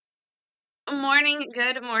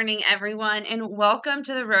Good morning, everyone, and welcome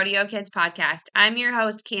to the Rodeo Kids podcast. I'm your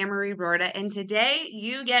host, Camry Rorda, and today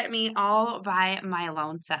you get me all by my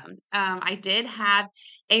lonesome. I did have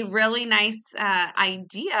a really nice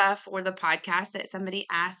idea for the podcast that somebody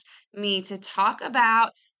asked me to talk about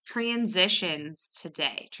transitions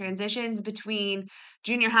today. Transitions between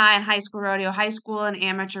junior high and high school rodeo, high school and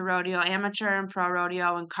amateur rodeo, amateur and pro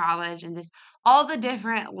rodeo, and college, and just all the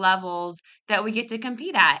different levels that we get to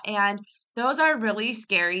compete at. And those are really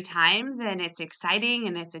scary times, and it's exciting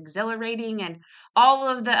and it's exhilarating and all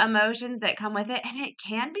of the emotions that come with it. And it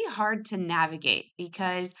can be hard to navigate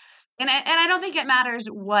because and I don't think it matters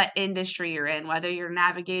what industry you're in, whether you're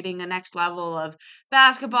navigating a next level of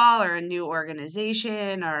basketball or a new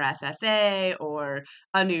organization or FFA or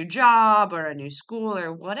a new job or a new school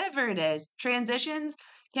or whatever it is. Transitions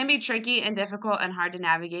can be tricky and difficult and hard to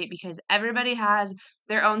navigate because everybody has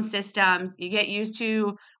their own systems. You get used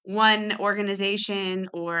to one organization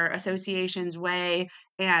or association's way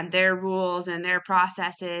and their rules and their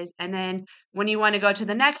processes. And then when you want to go to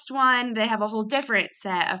the next one, they have a whole different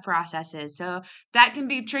set of processes. So that can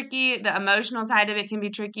be tricky. The emotional side of it can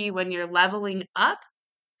be tricky when you're leveling up.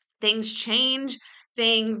 Things change,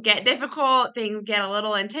 things get difficult, things get a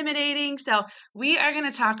little intimidating. So, we are going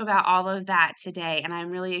to talk about all of that today. And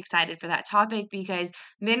I'm really excited for that topic because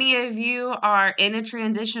many of you are in a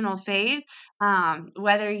transitional phase,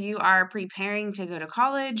 whether you are preparing to go to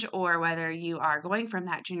college or whether you are going from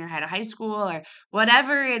that junior high to high school or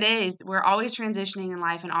whatever it is. We're always transitioning in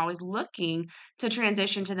life and always looking to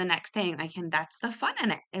transition to the next thing. And that's the fun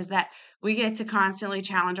in it, is that we get to constantly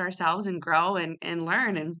challenge ourselves and grow and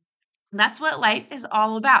learn. And that's what life is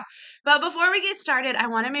all about. But before we get started, I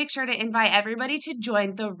want to make sure to invite everybody to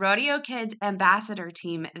join the Rodeo Kids Ambassador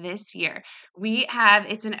Team this year.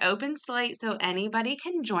 It's an open slate, so anybody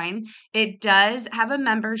can join. It does have a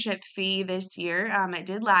membership fee this year. It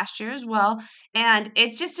did last year as well. And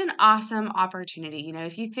it's just an awesome opportunity.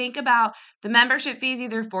 If you think about the membership fees,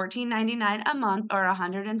 either $14.99 a month or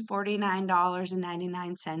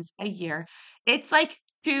 $149.99 a year. It's like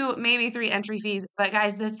two, maybe three entry fees. But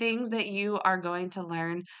guys, the things that you are going to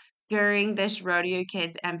learn during this Rodeo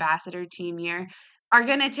Kids Ambassador Team year are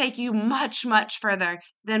going to take you much, much further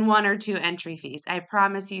than one or two entry fees. I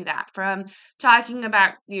promise you that. From talking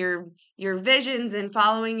about your visions and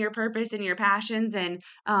following your purpose and your passions and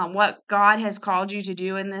what God has called you to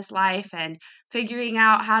do in this life, and figuring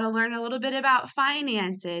out how to learn a little bit about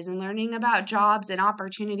finances and learning about jobs and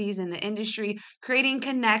opportunities in the industry, creating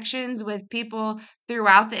connections with people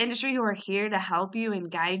throughout the industry who are here to help you and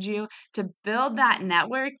guide you. To build that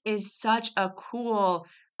network is such a cool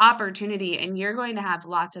opportunity, and you're going to have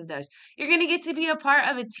lots of those. You're going to get to be a part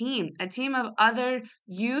of a team of other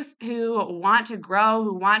youth who want to grow,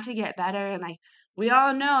 who want to get better. And we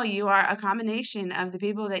all know, you are a combination of the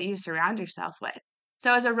people that you surround yourself with.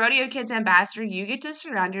 So as a Rodeo Kids Ambassador, you get to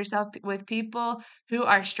surround yourself with people who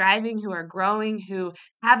are striving, who are growing, who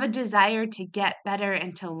have a desire to get better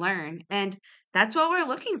and to learn. And that's what we're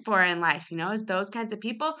looking for in life, is those kinds of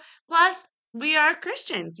people. Plus, we are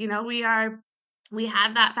Christians, we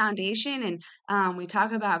have that foundation, and we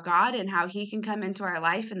talk about God and how he can come into our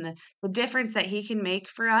life and the difference that he can make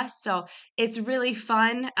for us. So it's really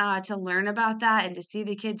fun to learn about that and to see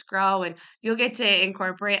the kids grow, and you'll get to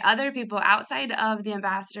incorporate other people outside of the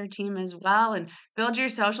ambassador team as well and build your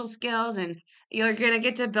social skills, and you're going to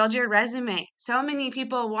get to build your resume. So many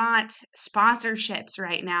people want sponsorships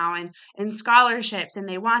right now and scholarships, and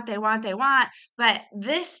they want, but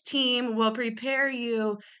this team will prepare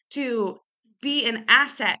you to be an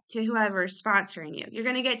asset to whoever's sponsoring you. You're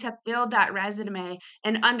going to get to build that resume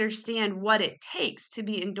and understand what it takes to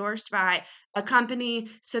be endorsed by a company,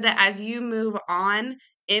 so that as you move on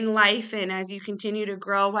in life and as you continue to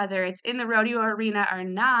grow, whether it's in the rodeo arena or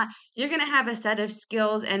not, you're going to have a set of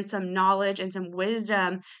skills and some knowledge and some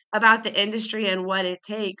wisdom about the industry and what it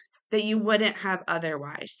takes that you wouldn't have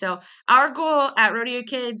otherwise. So our goal at Rodeo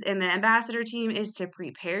Kids and the ambassador team is to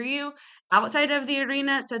prepare you outside of the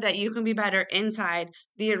arena so that you can be better inside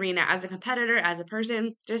the arena as a competitor, as a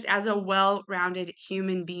person, just as a well-rounded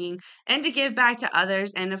human being, and to give back to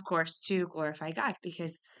others, and of course to glorify God,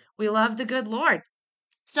 because we love the good Lord.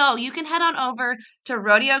 So you can head on over to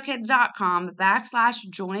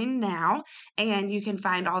rodeokids.com/join now, and you can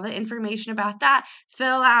find all the information about that.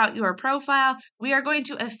 Fill out your profile. We are going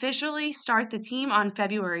to officially start the team on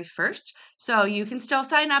February 1st. So you can still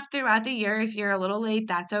sign up throughout the year. If you're a little late,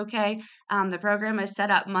 that's okay. The program is set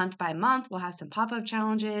up month by month. We'll have some pop-up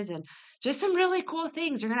challenges and just some really cool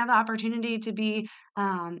things. You're going to have the opportunity to be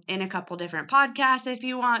in a couple different podcasts if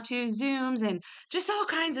you want to, Zooms, and just all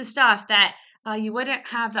kinds of stuff that you wouldn't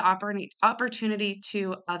have the opportunity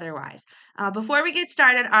to otherwise. Before we get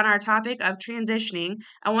started on our topic of transitioning,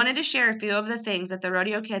 I wanted to share a few of the things that the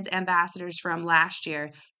Rodeo Kids ambassadors from last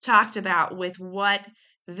year talked about with what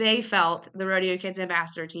they felt the Rodeo Kids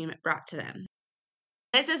ambassador team brought to them.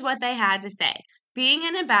 This is what they had to say. Being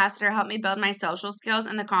an ambassador helped me build my social skills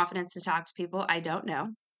and the confidence to talk to people I don't know.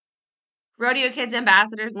 Rodeo Kids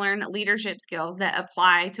ambassadors learn leadership skills that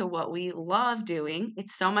apply to what we love doing.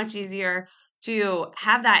 It's so much easier to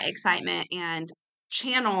have that excitement and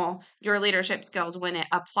channel your leadership skills when it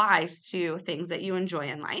applies to things that you enjoy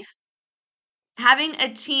in life. Having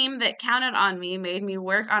a team that counted on me made me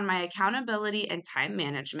work on my accountability and time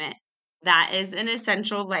management. That is an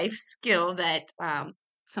essential life skill that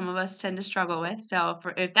some of us tend to struggle with. So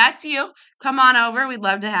if that's you, come on over. We'd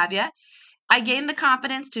love to have you. I gained the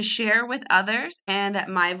confidence to share with others and that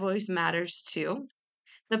my voice matters too.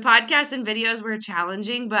 The podcasts and videos were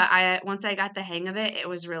challenging, but once I got the hang of it, it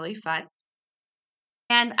was really fun.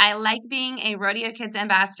 And I like being a Rodeo Kids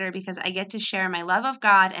ambassador because I get to share my love of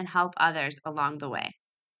God and help others along the way.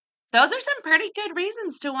 Those are some pretty good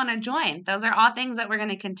reasons to want to join. Those are all things that we're going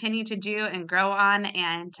to continue to do and grow on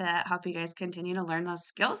and to help you guys continue to learn those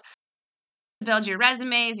skills, build your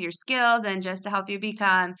resumes, your skills, and just to help you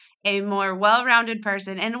become a more well-rounded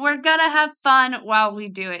person. And we're going to have fun while we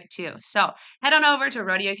do it too. So head on over to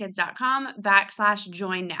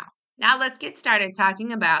rodeokids.com/join now. Now let's get started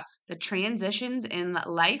talking about the transitions in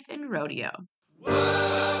life in rodeo.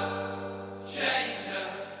 World changer,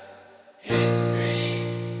 history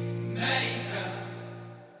maker.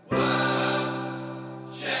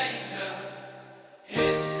 World changer,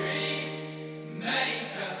 history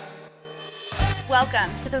maker.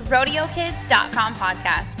 Welcome to the RodeoKids.com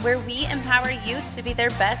podcast, where we empower youth to be their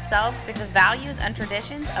best selves through the values and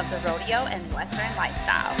traditions of the rodeo and Western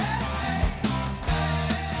lifestyle.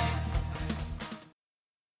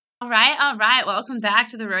 All right. Welcome back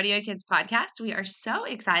to the Rodeo Kids podcast. We are so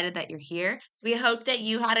excited that you're here. We hope that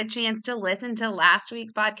you had a chance to listen to last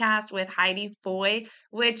week's podcast with Heidi Foy,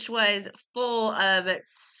 which was full of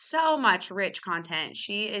so much rich content.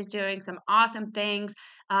 She is doing some awesome things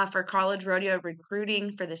for college rodeo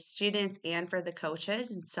recruiting for the students and for the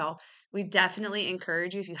coaches. And so we definitely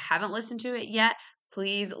encourage you, if you haven't listened to it yet,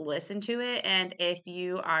 please listen to it. And if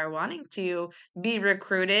you are wanting to be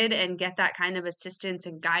recruited and get that kind of assistance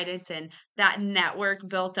and guidance and that network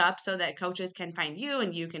built up so that coaches can find you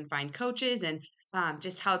and you can find coaches and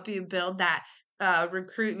just help you build that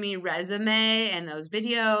recruit me resume and those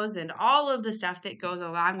videos and all of the stuff that goes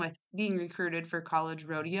along with being recruited for college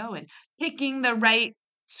rodeo and picking the right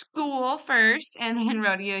school first and then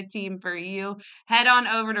rodeo team for you. Head on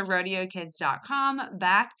over to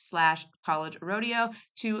rodeokids.com/college rodeo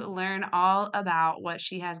to learn all about what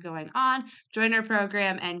she has going on, join her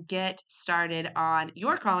program, and get started on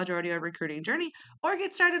your college rodeo recruiting journey or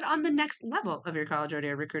get started on the next level of your college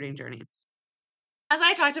rodeo recruiting journey. As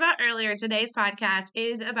I talked about earlier, today's podcast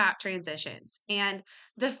is about transitions. And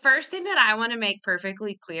the first thing that I want to make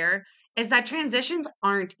perfectly clear is that transitions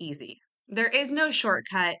aren't easy. There is no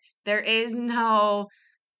shortcut. There is no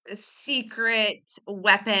secret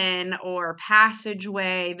weapon or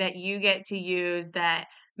passageway that you get to use that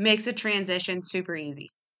makes a transition super easy.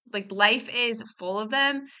 Like life is full of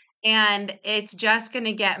them and it's just going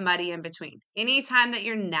to get muddy in between. Anytime that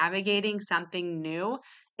you're navigating something new,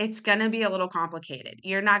 it's going to be a little complicated.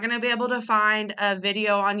 You're not going to be able to find a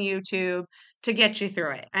video on YouTube to get you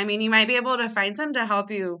through it. I mean, you might be able to find some to help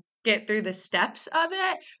you get through the steps of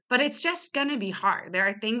it, but it's just going to be hard. There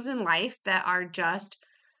are things in life that are just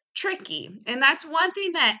tricky. And that's one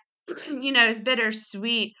thing that, is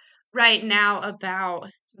bittersweet right now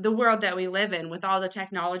about the world that we live in with all the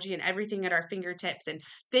technology and everything at our fingertips and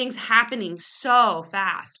things happening so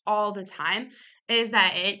fast all the time is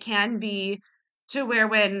that it can be to where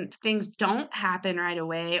when things don't happen right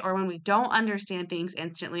away or when we don't understand things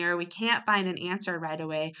instantly or we can't find an answer right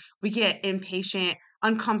away, we get impatient,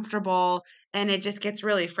 uncomfortable, and it just gets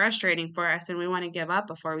really frustrating for us and we want to give up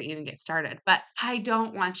before we even get started. But I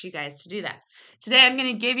don't want you guys to do that. Today, I'm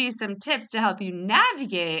going to give you some tips to help you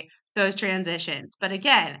navigate those transitions. But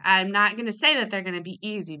again, I'm not going to say that they're going to be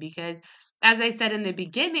easy because, as I said in the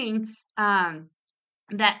beginning,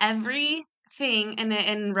 that everything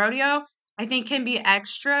in rodeo, I think, can be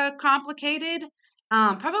extra complicated.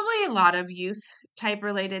 Probably a lot of youth type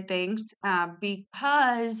related things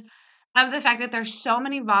because of the fact that there's so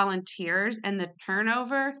many volunteers and the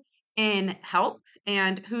turnover in help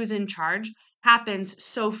and who's in charge happens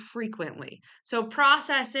so frequently. So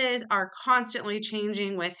processes are constantly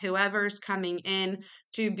changing with whoever's coming in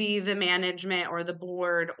to be the management or the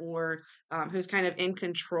board or who's kind of in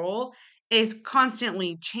control. is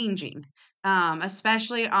constantly changing,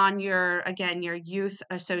 especially on your youth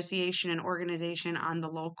association and organization on the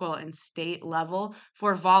local and state level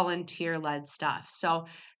for volunteer led stuff. So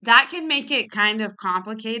that can make it kind of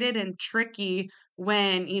complicated and tricky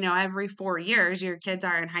when, every 4 years your kids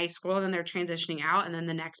are in high school and then they're transitioning out and then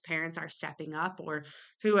the next parents are stepping up or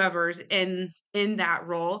whoever's in that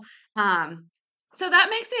role. Um, so that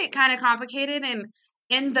makes it kind of complicated. And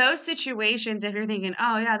in those situations, if you're thinking,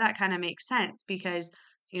 oh, yeah, that kind of makes sense because,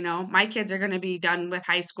 my kids are going to be done with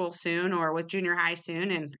high school soon or with junior high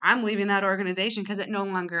soon, and I'm leaving that organization because it no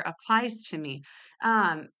longer applies to me.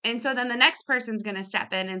 And so then the next person's going to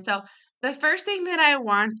step in. And so the first thing that I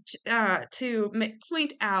want to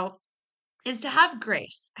point out is to have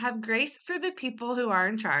grace. Have grace for the people who are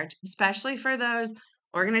in charge, especially for those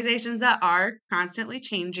organizations that are constantly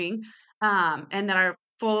changing, and that are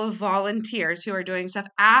full of volunteers who are doing stuff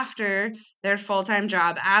after their full-time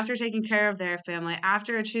job, after taking care of their family,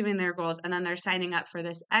 after achieving their goals, and then they're signing up for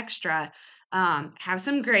this extra. Have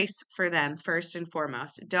some grace for them first and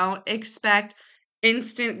foremost. Don't expect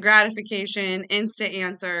instant gratification, instant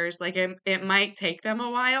answers. Like it might take them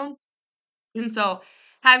a while. And so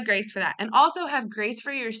have grace for that. And also have grace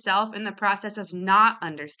for yourself in the process of not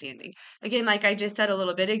understanding. Again, like I just said a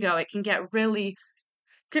little bit ago, it can get really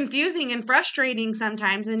confusing and frustrating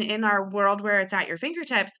sometimes. And in our world where it's at your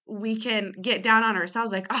fingertips, we can get down on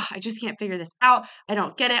ourselves like, oh, I just can't figure this out. I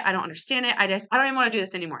don't get it. I don't understand it. I don't even want to do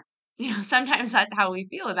this anymore. Sometimes that's how we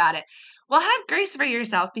feel about it. Well, have grace for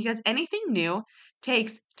yourself because anything new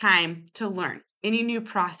takes time to learn. Any new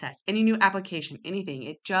process, any new application, anything,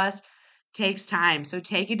 it just takes time. So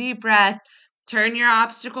take a deep breath, turn your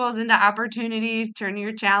obstacles into opportunities, turn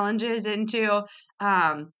your challenges into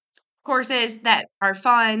courses that are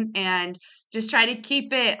fun, and just try to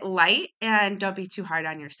keep it light and don't be too hard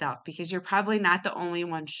on yourself because you're probably not the only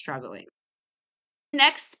one struggling.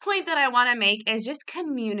 Next point that I want to make is just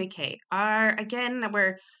communicate. We're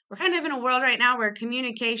kind of in a world right now where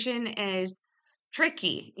communication is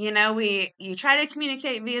tricky. You try to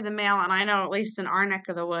communicate via the mail, and I know at least in our neck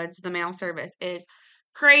of the woods, the mail service is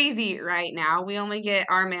crazy right now. We only get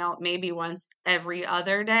our mail maybe once every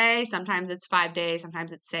other day. Sometimes it's 5 days,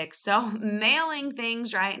 sometimes it's 6. So mailing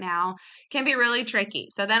things right now can be really tricky.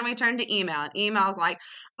 So then we turn to email, and email's like,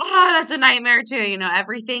 oh, that's a nightmare too.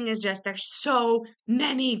 Everything is just, there's so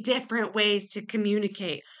many different ways to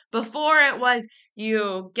communicate. Before it was,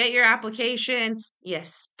 you get your application,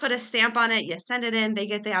 put a stamp on it, you send it in, they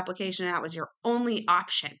get the application, and that was your only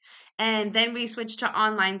option. And then we switched to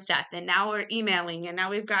online stuff, and now we're emailing, and now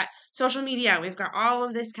we've got social media, we've got all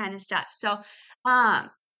of this kind of stuff. So,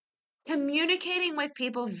 communicating with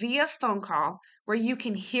people via phone call where you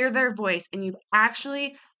can hear their voice and you've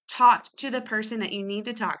actually talked to the person that you need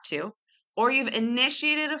to talk to, or you've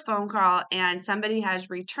initiated a phone call and somebody has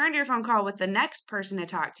returned your phone call with the next person to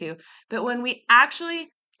talk to. But when we actually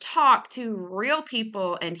talk to real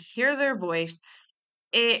people and hear their voice,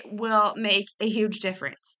 it will make a huge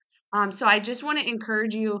difference. So I just want to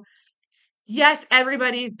encourage you. Yes,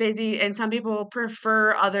 everybody's busy and some people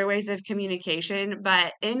prefer other ways of communication,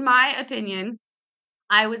 but in my opinion,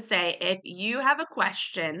 I would say if you have a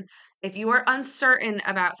question, if you are uncertain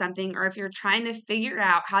about something, or if you're trying to figure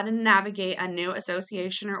out how to navigate a new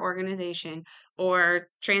association or organization or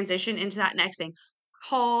transition into that next thing,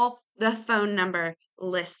 call the phone number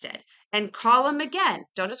listed and call them again.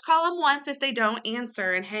 Don't just call them once if they don't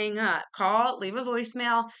answer and hang up. Leave a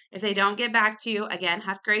voicemail. If they don't get back to you, again,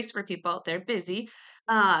 have grace for people. They're busy.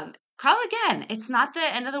 Call again. It's not the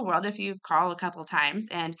end of the world if you call a couple times,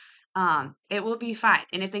 and it will be fine.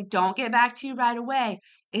 And if they don't get back to you right away,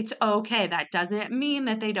 it's okay. That doesn't mean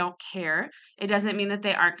that they don't care. It doesn't mean that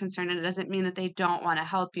they aren't concerned. And it doesn't mean that they don't want to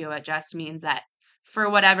help you. It just means that for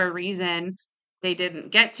whatever reason, they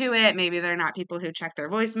didn't get to it. Maybe they're not people who check their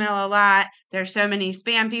voicemail a lot. There's so many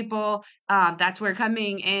spam people. That's where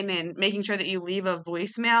coming in and making sure that you leave a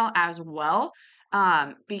voicemail as well.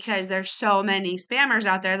 Because there's so many spammers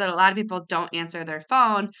out there that a lot of people don't answer their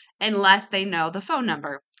phone unless they know the phone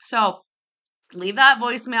number. So leave that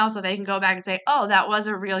voicemail so they can go back and say, oh, that was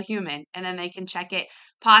a real human. And then they can check it.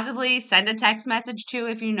 Possibly send a text message too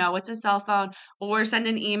if you know it's a cell phone, or send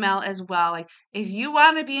an email as well. Like if you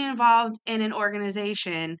want to be involved in an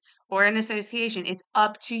organization or an association, it's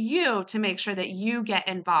up to you to make sure that you get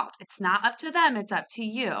involved. It's not up to them, it's up to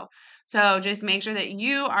you. So just make sure that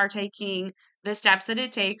you are taking the steps that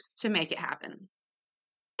it takes to make it happen.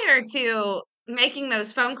 Prior to making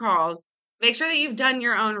those phone calls, make sure that you've done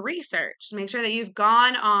your own research. Make sure that you've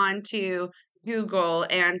gone on to Google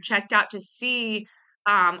and checked out to see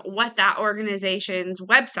what that organization's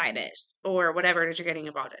website is or whatever it is you're getting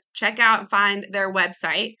involved in. Check out and find their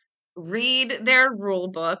website, read their rule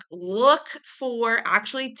book,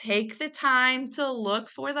 actually take the time to look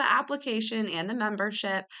for the application and the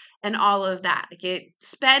membership and all of that.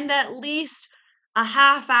 Spend at least a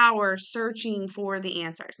half hour searching for the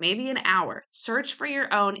answers, maybe an hour. Search for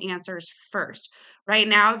your own answers first. Right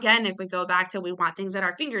now, again, if we go back to we want things at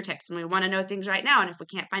our fingertips and we want to know things right now, and if we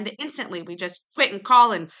can't find it instantly, we just quit and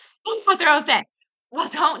call and throw a fit. Well,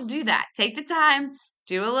 don't do that. Take the time,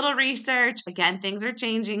 do a little research. Again, things are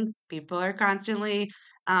changing. People are constantly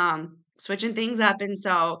switching things up. And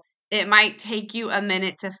so it might take you a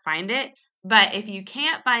minute to find it. But if you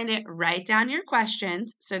can't find it, write down your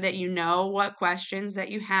questions so that you know what questions that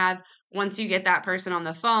you have once you get that person on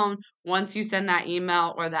the phone, once you send that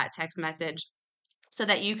email or that text message, so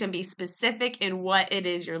that you can be specific in what it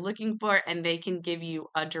is you're looking for and they can give you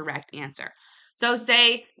a direct answer. So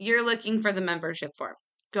say you're looking for the membership form.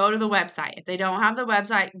 Go to the website. If they don't have the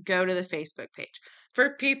website, go to the Facebook page.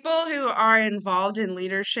 For people who are involved in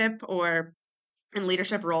leadership or in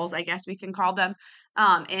leadership roles, I guess we can call them,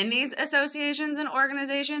 in these associations and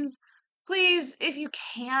organizations, please, if you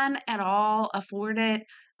can at all afford it,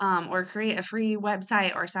 or create a free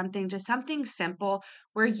website or something, just something simple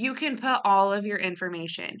where you can put all of your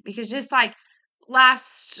information. Because just like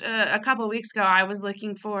a couple of weeks ago, I was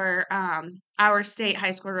looking for our state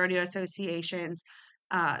high school rodeo associations,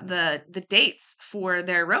 the dates for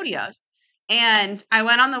their rodeos. And I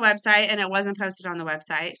went on the website and it wasn't posted on the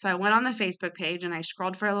website. So I went on the Facebook page and I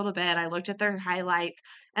scrolled for a little bit. I looked at their highlights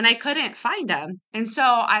and I couldn't find them. And so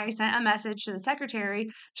I sent a message to the secretary.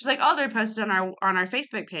 She's like, "Oh, they're posted on our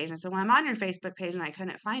Facebook page." And I said, "Well, I'm on your Facebook page and I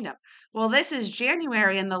couldn't find them." Well, this is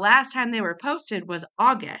January and the last time they were posted was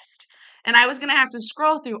August. And I was going to have to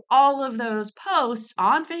scroll through all of those posts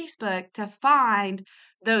on Facebook to find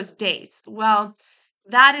those dates. Well,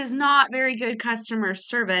 that is not very good customer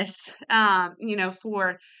service,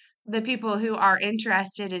 for the people who are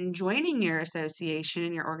interested in joining your association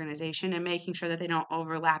and your organization and making sure that they don't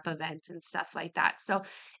overlap events and stuff like that. So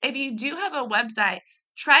if you do have a website,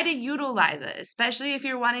 try to utilize it, especially if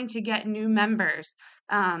you're wanting to get new members,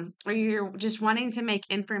 or you're just wanting to make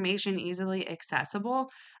information easily accessible.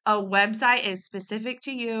 A website is specific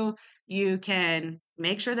to you. You can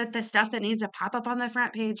make sure that the stuff that needs to pop up on the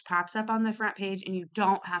front page pops up on the front page, and you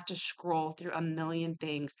don't have to scroll through a million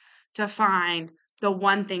things to find the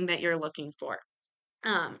one thing that you're looking for.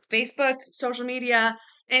 Facebook, social media,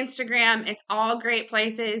 Instagram, it's all great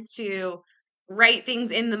places to write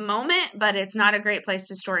things in the moment, but it's not a great place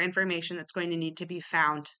to store information that's going to need to be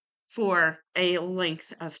found for a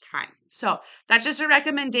length of time. So that's just a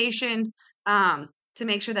recommendation, to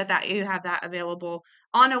make sure that you have that available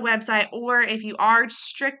on a website, or if you are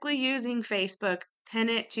strictly using Facebook, pin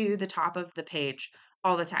it to the top of the page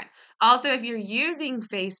all the time. Also, if you're using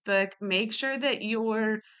Facebook, make sure that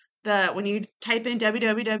when you type in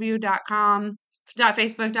www.facebook.com/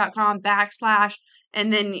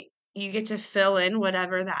 and then you get to fill in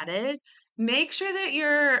whatever that is, make sure that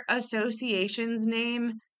your association's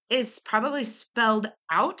name is probably spelled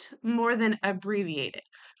out more than abbreviated.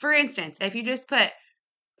 For instance, if you just put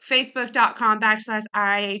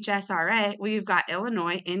facebook.com/IHSRA, well, you've got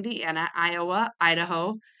Illinois, Indiana, Iowa,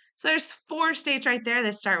 Idaho. So there's 4 states right there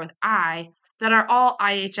that start with I that are all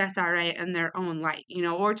IHSRA in their own light,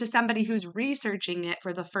 or to somebody who's researching it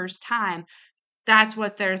for the first time, that's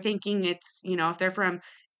what they're thinking. It's, if they're from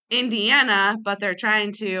Indiana, but they're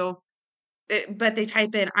but they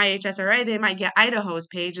type in IHSRA, they might get Idaho's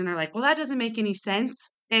page and they're like, well, that doesn't make any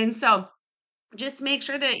sense. And so just make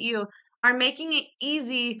sure that you are making it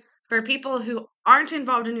easy for people who aren't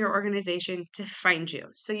involved in your organization to find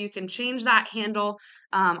you. So you can change that handle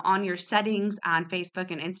on your settings on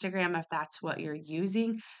Facebook and Instagram if that's what you're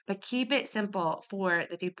using, but keep it simple for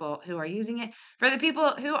the people who are using it. For the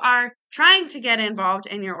people who are trying to get involved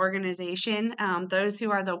in your organization, those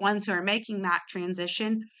who are the ones who are making that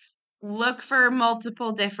transition, look for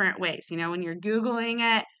multiple different ways. When you're Googling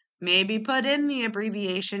it, maybe put in the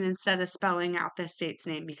abbreviation instead of spelling out the state's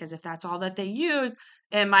name, because if that's all that they use,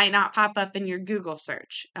 it might not pop up in your Google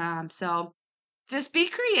search. So just be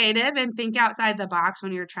creative and think outside the box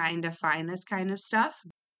when you're trying to find this kind of stuff.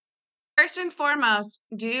 First and foremost,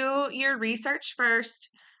 do your research first,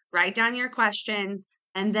 write down your questions,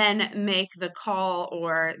 and then make the call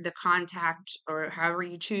or the contact or however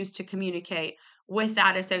you choose to communicate with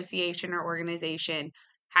that association or organization.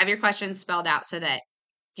 Have your questions spelled out so that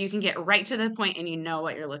you can get right to the point and you know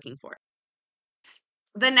what you're looking for.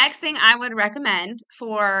 The next thing I would recommend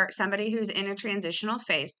for somebody who's in a transitional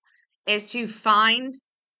phase is to find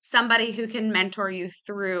somebody who can mentor you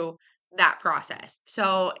through that process.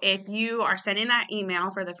 So if you are sending that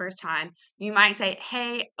email for the first time, you might say,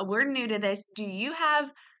 "Hey, we're new to this. Do you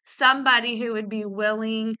have somebody who would be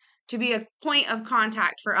willing to be a point of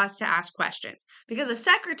contact for us to ask questions?" Because the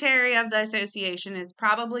secretary of the association is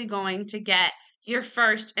probably going to get your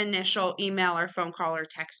first initial email or phone call or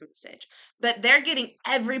text message, but they're getting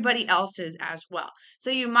everybody else's as well. So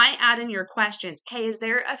you might add in your questions. Hey, is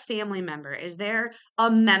there a family member? Is there a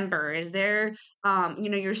member? Is there,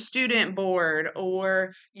 your student board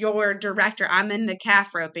or your director? I'm in the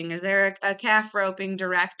calf roping. Is there a calf roping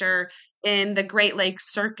director in the Great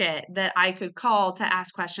Lakes circuit that I could call to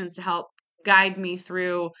ask questions to help guide me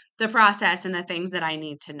through the process and the things that I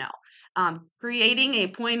need to know? Creating a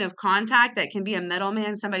point of contact that can be a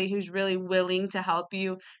middleman, somebody who's really willing to help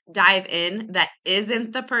you dive in, that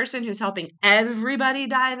isn't the person who's helping everybody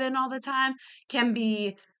dive in all the time, can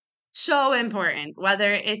be so important.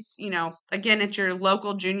 Whether it's, again, at your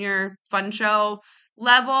local junior fun show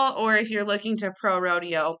level, or if you're looking to pro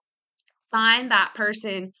rodeo, find that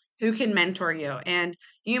person who can mentor you. And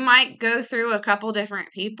you might go through a couple different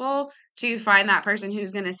people to find that person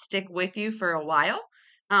who's going to stick with you for a while.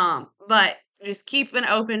 But just keep an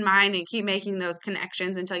open mind and keep making those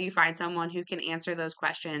connections until you find someone who can answer those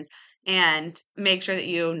questions, and make sure that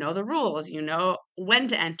you know the rules, you know when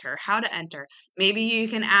to enter, how to enter. Maybe you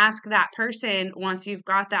can ask that person, once you've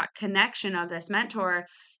got that connection of this mentor,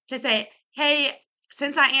 to say, "Hey,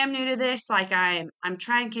 since I am new to this, like I'm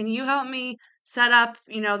trying, can you help me set up,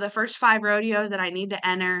 the first 5 rodeos that I need to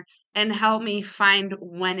enter, and help me find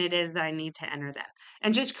when it is that I need to enter them."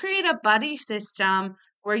 And just create a buddy system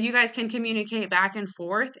where you guys can communicate back and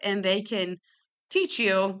forth, and they can teach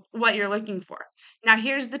you what you're looking for. Now,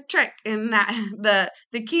 here's the trick in that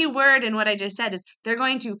the key word in what I just said is they're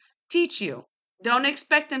going to teach you. Don't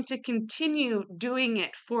expect them to continue doing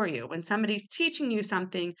it for you. When somebody's teaching you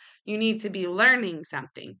something, you need to be learning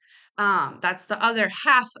something. That's the other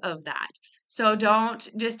half of that. So don't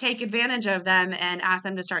just take advantage of them and ask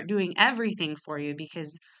them to start doing everything for you,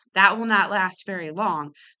 because that will not last very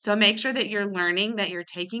long. So make sure that you're learning, that you're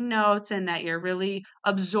taking notes, and that you're really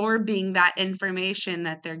absorbing that information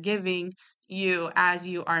that they're giving you as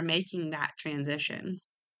you are making that transition.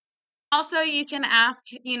 Also, you can ask,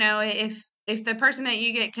 if the person that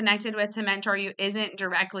you get connected with to mentor you isn't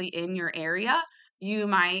directly in your area, you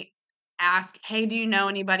might ask, "Hey, do you know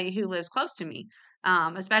anybody who lives close to me?"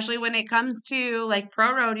 Especially when it comes to like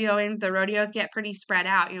pro rodeoing, the rodeos get pretty spread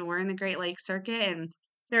out. We're in the Great Lakes circuit, and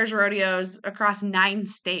there's rodeos across 9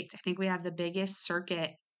 states. I think we have the biggest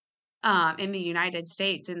circuit in the United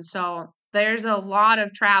States. And so there's a lot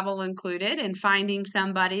of travel included in finding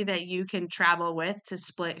somebody that you can travel with to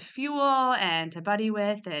split fuel and to buddy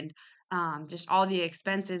with, and just all the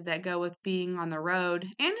expenses that go with being on the road.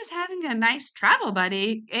 And just having a nice travel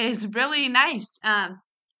buddy is really nice.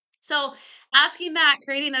 So asking that,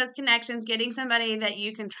 creating those connections, getting somebody that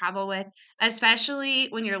you can travel with, especially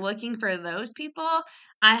when you're looking for those people,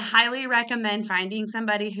 I highly recommend finding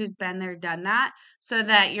somebody who's been there, done that, so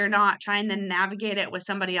that you're not trying to navigate it with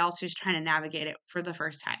somebody else who's trying to navigate it for the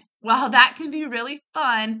first time. While that can be really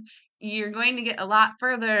fun, you're going to get a lot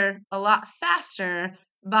further, a lot faster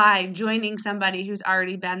by joining somebody who's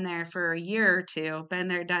already been there for a year or two, been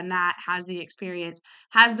there, done that, has the experience,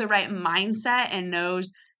 has the right mindset, and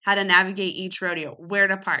knows how to navigate each rodeo, where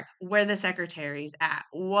to park, where the secretary's at,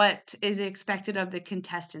 what is expected of the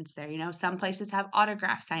contestants there. Some places have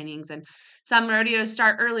autograph signings, and some rodeos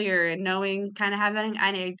start earlier, and knowing, kind of having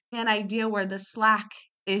an idea where the slack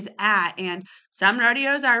is at. And some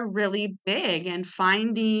rodeos are really big, and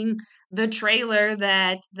finding the trailer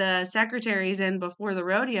that the secretary's in before the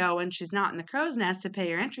rodeo when she's not in the crow's nest to pay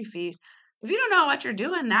your entry fees, if you don't know what you're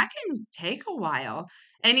doing, that can take a while.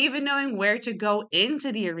 And even knowing where to go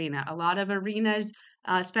into the arena. A lot of arenas,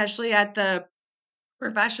 especially at the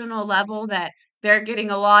professional level, that they're getting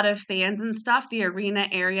a lot of fans and stuff, the arena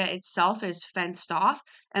area itself is fenced off,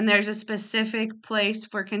 and there's a specific place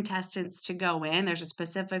for contestants to go in. There's a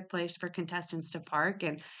specific place for contestants to park,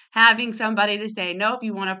 and having somebody to say, "Nope,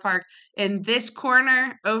 you want to park in this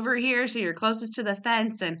corner over here so you're closest to the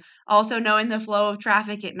fence," and also knowing the flow of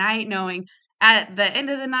traffic at night, knowing at the end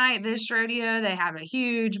of the night, this rodeo, they have a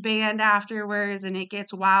huge band afterwards, and it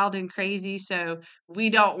gets wild and crazy. So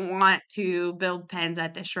we don't want to build pens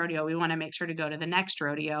at this rodeo. We want to make sure to go to the next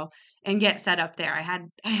rodeo and get set up there. I had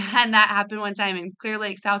I had that happen one time in Clear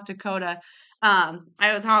Lake, South Dakota. I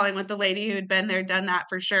was hauling with the lady who had been there, done that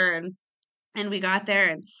for sure, and we got there,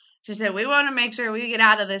 and she said, "We want to make sure we get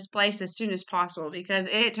out of this place as soon as possible, because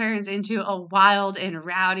it turns into a wild and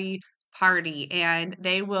rowdy party, and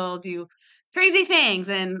they will do crazy things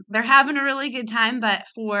and they're having a really good time. But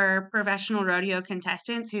for professional rodeo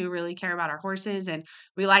contestants who really care about our horses and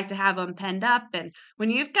we like to have them penned up, and when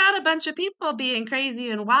you've got a bunch of people being crazy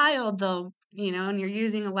and wild, they'll, and you're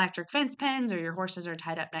using electric fence pens or your horses are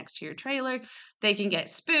tied up next to your trailer, they can get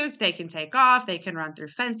spooked, they can take off, they can run through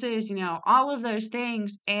fences, all of those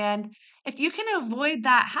things. And if you can avoid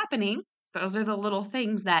that happening, those are the little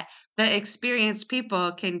things that the experienced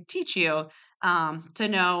people can teach you, to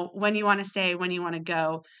know when you want to stay, when you want to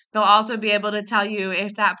go. They'll also be able to tell you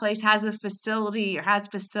if that place has a facility or has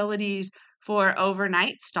facilities for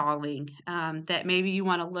overnight stalling, that maybe you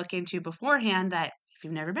want to look into beforehand, that if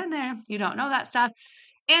you've never been there, you don't know that stuff.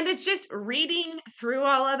 And it's just reading through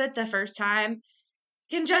all of it the first time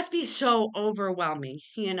can just be so overwhelming,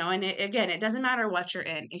 and again, it doesn't matter what you're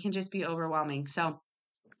in, it can just be overwhelming. So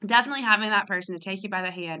definitely having that person to take you by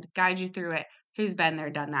the hand, guide you through it, who's been there,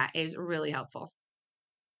 done that, is really helpful.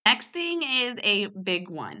 Next thing is a big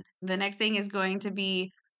one. The next thing is going to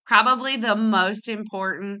be probably the most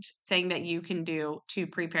important thing that you can do to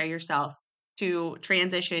prepare yourself to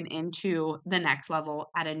transition into the next level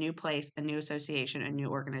at a new place, a new association, a new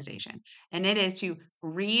organization. And it is to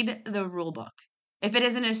read the rule book. If it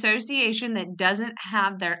is an association that doesn't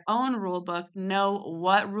have their own rule book, know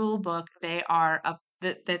what rule book they are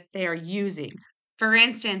that they are using. For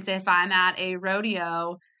instance, if I'm at a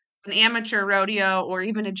rodeo, an amateur rodeo, or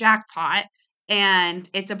even a jackpot, and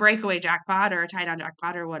it's a breakaway jackpot or a tie down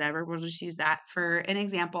jackpot or whatever, we'll just use that for an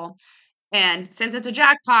example. And since it's a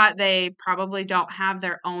jackpot, they probably don't have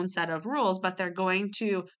their own set of rules, but they're going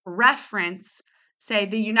to reference, say,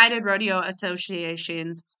 the United Rodeo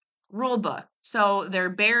Association's rule book. So their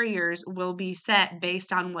barriers will be set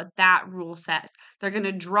based on what that rule says. They're going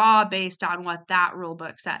to draw based on what that rule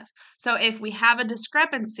book says. So if we have a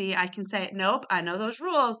discrepancy, I can say, nope, I know those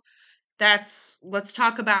rules. Let's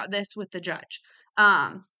talk about this with the judge.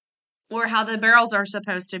 Or how the barrels are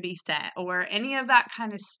supposed to be set, or any of that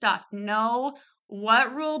kind of stuff. Know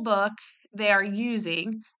what rule book they are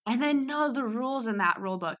using, and then know the rules in that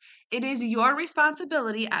rule book. It is your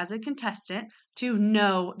responsibility as a contestant to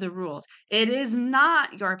know the rules. It is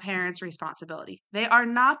not your parents' responsibility. They are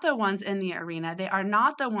not the ones in the arena. They are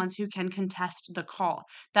not the ones who can contest the call.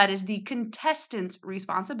 That is the contestant's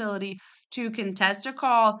responsibility to contest a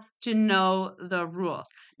call, to know the rules.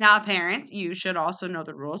 Now, parents, you should also know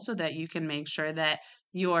the rules so that you can make sure that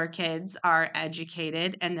your kids are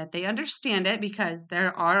educated and that they understand it, because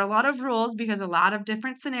there are a lot of rules, because a lot of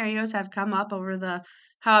different scenarios have come up over the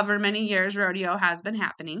however many years rodeo has been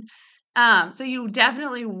happening. So you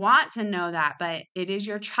definitely want to know that, but it is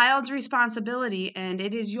your child's responsibility, and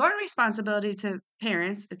it is your responsibility to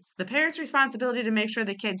parents. It's the parents' responsibility to make sure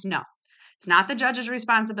the kids know. It's not the judge's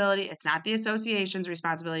responsibility. It's not the association's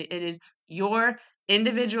responsibility. It is your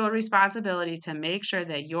individual responsibility to make sure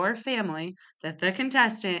that your family, that the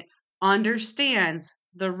contestant understands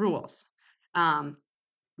the rules.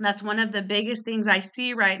 That's one of the biggest things I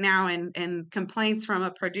see right now in complaints from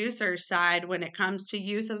a producer's side when it comes to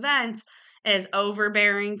youth events is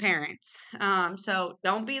overbearing parents. So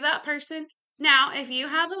don't be that person. Now, if you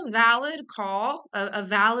have a valid call, a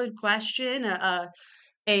valid question,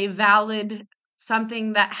 a valid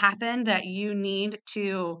something that happened that you need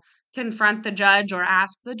to confront the judge or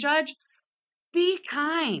ask the judge, be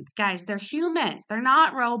kind. Guys, they're humans. They're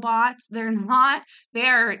not robots.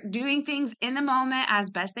 They're doing things in the moment as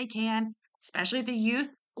best they can, especially at the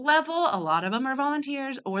youth level. A lot of them are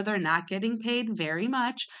volunteers or they're not getting paid very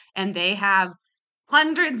much, and they have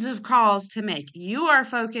hundreds of calls to make. You are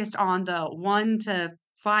focused on the 1 to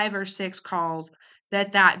 5 or 6 calls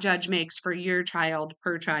that judge makes for your child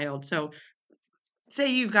per child. So say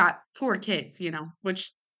you've got 4 kids,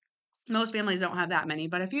 which most families don't have that many,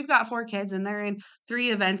 but if you've got 4 kids and they're in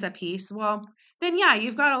 3 events apiece, well, then yeah,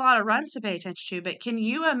 you've got a lot of runs to pay attention to. But can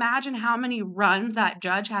you imagine how many runs that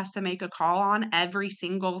judge has to make a call on every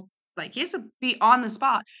single, he has to be on the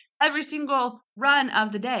spot every single run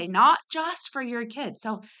of the day, not just for your kids.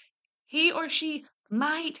 So he or she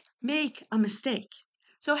might make a mistake.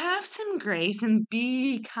 So have some grace and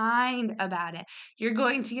be kind about it. You're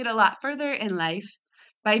going to get a lot further in life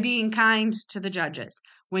by being kind to the judges.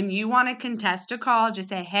 When you want to contest a call, just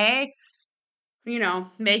say, hey,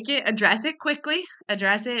 address it quickly,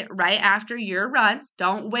 address it right after your run.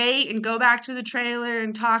 Don't wait and go back to the trailer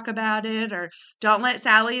and talk about it, or don't let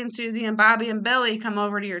Sally and Susie and Bobby and Billy come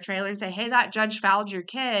over to your trailer and say, hey, that judge fouled your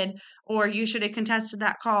kid, or you should have contested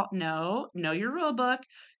that call. No, know your rule book.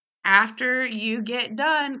 After you get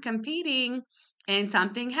done competing and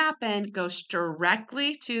something happened, go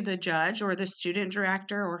directly to the judge or the student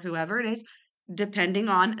director or whoever it is, depending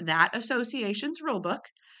on that association's rule book,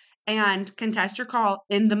 and contest your call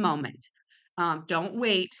in the moment. Don't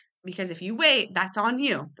wait, because if you wait, that's on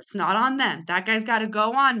you. That's not on them. That guy's got to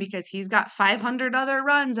go on because he's got 500 other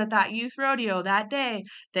runs at that youth rodeo that day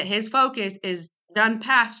that his focus is done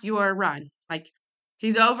past your run. Like,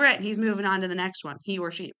 he's over it and he's moving on to the next one, he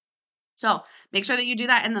or she. So make sure that you do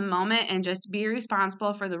that in the moment and just be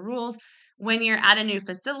responsible for the rules. When you're at a new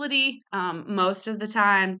facility, most of the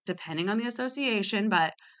time, depending on the association,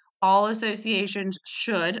 but all associations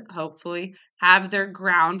should hopefully have their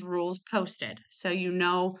ground rules posted. So you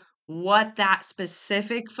know what that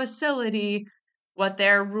specific facility, what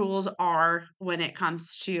their rules are when it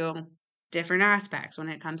comes to different aspects, when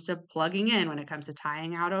it comes to plugging in, when it comes to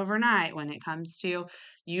tying out overnight, when it comes to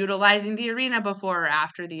utilizing the arena before or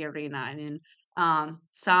after the arena. I mean,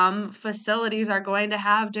 some facilities are going to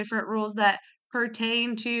have different rules that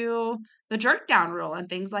pertain to the jerk down rule and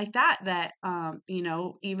things like that, that,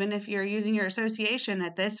 even if you're using your association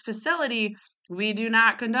at this facility, we do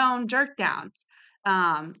not condone jerk downs.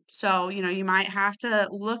 So, you might have to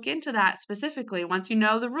look into that specifically. Once you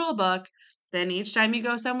know the rule book, then each time you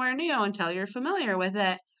go somewhere new until you're familiar with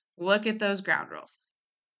it, look at those ground rules.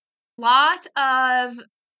 Lot of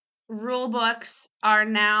rule books are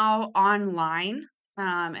now online,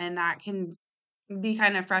 and that can be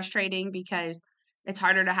kind of frustrating because it's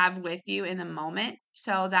harder to have with you in the moment.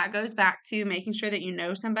 So that goes back to making sure that you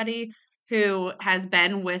know somebody who has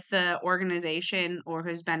been with the organization or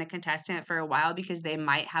who's been a contestant for a while, because they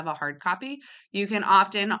might have a hard copy. You can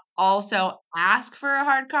often also ask for a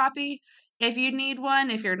hard copy if you need one.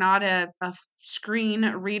 If you're not a screen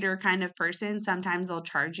reader kind of person, sometimes they'll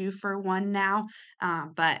charge you for one now.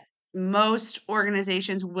 But most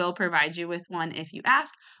organizations will provide you with one if you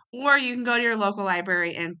ask, or you can go to your local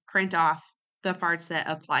library and print off the parts that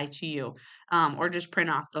apply to you, or just print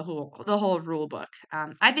off the whole rule book.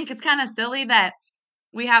 I think it's kind of silly that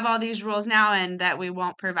we have all these rules now and that we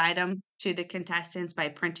won't provide them to the contestants by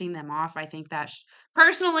printing them off. I think that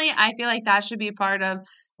personally, I feel like that should be part of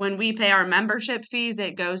when we pay our membership fees.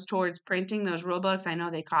 It goes towards printing those rule books. I know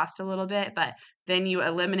they cost a little bit, but then you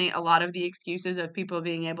eliminate a lot of the excuses of people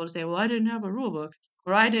being able to say, well, I didn't have a rule book,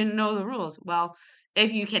 or I didn't know the rules. Well,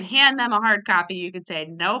 if you can hand them a hard copy, you could say,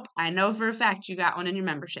 nope, I know for a fact you got one in your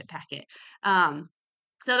membership packet.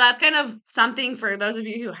 So that's kind of something for those of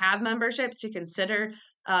you who have memberships to consider,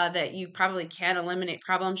 that you probably can eliminate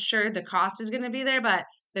problems. Sure, the cost is going to be there, but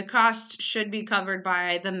the cost should be covered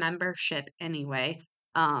by the membership anyway.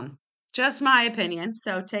 Just my opinion.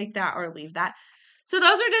 So take that or leave that. So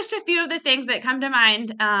those are just a few of the things that come to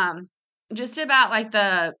mind, just about like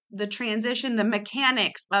the transition, the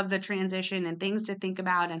mechanics of the transition and things to think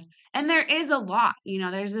about. And there is a lot,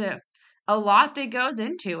 there's a lot that goes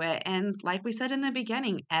into it. And like we said in the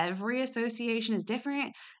beginning, every association is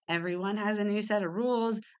different. Everyone has a new set of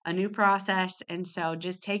rules, a new process. And so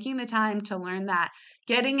just taking the time to learn that,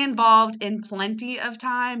 getting involved in plenty of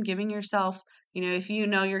time, giving yourself, if you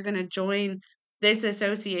know you're going to join this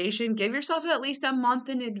association, give yourself at least a month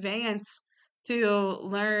in advance to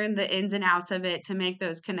learn the ins and outs of it, to make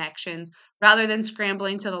those connections, rather than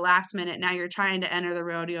scrambling to the last minute. Now you're trying to enter the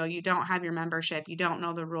rodeo, you don't have your membership, you don't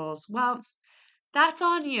know the rules. Well, that's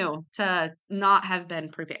on you to not have been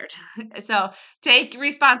prepared. So take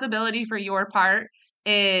responsibility for your part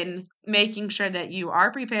in making sure that you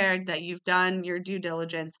are prepared, that you've done your due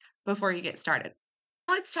diligence before you get started.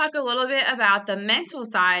 Let's talk a little bit about the mental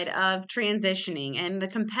side of transitioning and the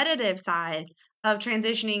competitive side of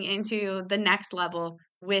transitioning into the next level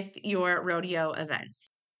with your rodeo events.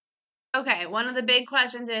 Okay, one of the big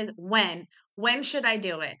questions is when? When should I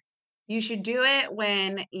do it? You should do it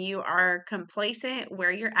when you are complacent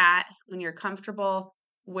where you're at, when you're comfortable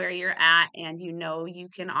where you're at, and you know you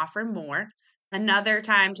can offer more. Another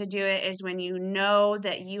time to do it is when you know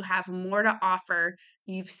that you have more to offer.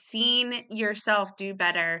 You've seen yourself do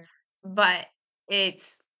better, but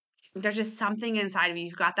there's just something inside of you.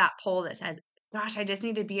 You've got that pull that says, gosh, I just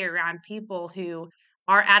need to be around people who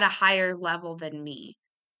are at a higher level than me.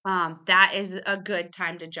 That is a good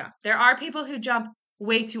time to jump. There are people who jump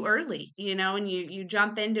way too early, and you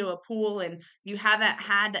jump into a pool and you haven't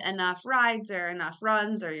had enough rides or enough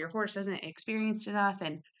runs, or your horse hasn't experienced enough,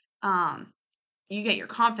 and you get your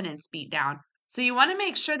confidence beat down. So you want to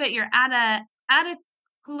make sure that you're at a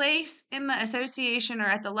place in the association or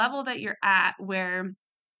at the level that you're at where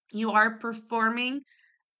you are performing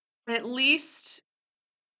at least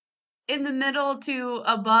in the middle to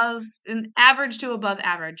above, in average to above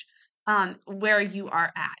average, where you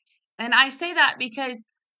are at. And I say that because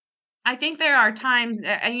I think there are times,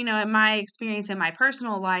 in my experience in my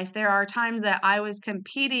personal life, there are times that I was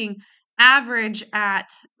competing average at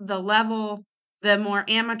the level the more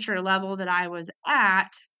amateur level that I was at,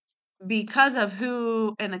 because of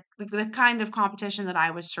who and the kind of competition that I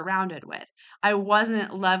was surrounded with. I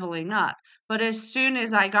wasn't leveling up. But as soon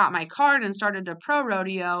as I got my card and started to pro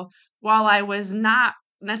rodeo, while I was not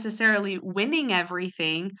necessarily winning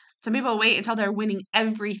everything, some people wait until they're winning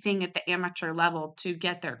everything at the amateur level to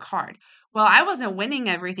get their card. Well, I wasn't winning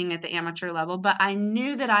everything at the amateur level, but I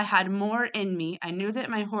knew that I had more in me. I knew that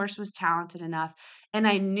my horse was talented enough, and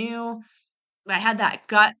I had that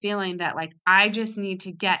gut feeling that like I just need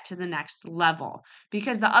to get to the next level.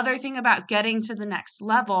 Because the other thing about getting to the next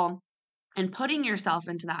level and putting yourself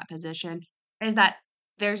into that position is that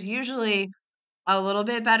there's usually a little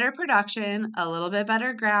bit better production, a little bit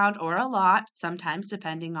better ground, or a lot, sometimes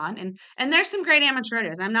depending on and there's some great amateur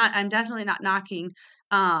rodeos. I'm definitely not knocking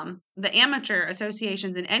the amateur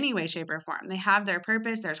associations in any way, shape, or form. They have their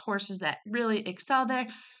purpose. There's horses that really excel there.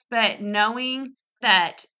 But knowing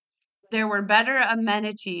that there were better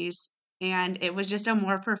amenities and it was just a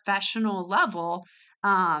more professional level,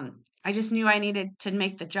 I just knew I needed to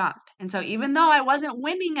make the jump. And so even though I wasn't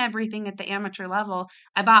winning everything at the amateur level,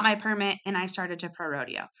 I bought my permit and I started to pro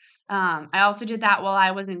rodeo. I also did that while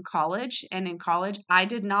I was in college. And in college, I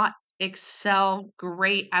did not excel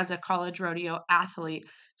great as a college rodeo athlete,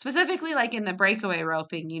 specifically like in the breakaway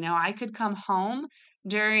roping. I could come home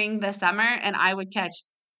during the summer and I would catch,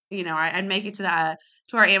 I'd make it to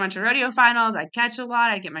our amateur rodeo finals. I'd catch a lot.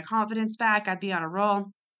 I'd get my confidence back. I'd be on a roll.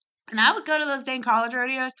 And I would go to those dang college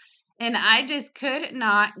rodeos, and I just could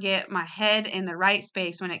not get my head in the right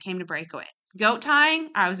space when it came to breakaway. Goat tying,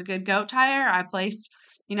 I was a good goat tyer.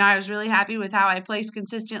 I was really happy with how I placed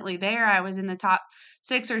consistently there. I was in the top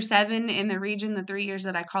 6 or 7 in the region the 3 years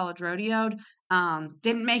that I college rodeoed.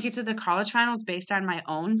 Didn't make it to the college finals based on my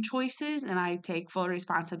own choices, and I take full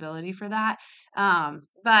responsibility for that.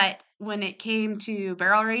 But when it came to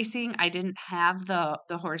barrel racing, I didn't have the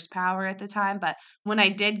horsepower at the time. But when I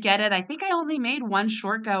did get it, I think I only made one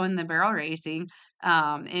short go in the barrel racing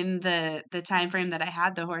in the time frame that I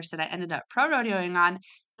had the horse that I ended up pro rodeoing on.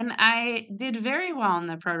 And I did very well in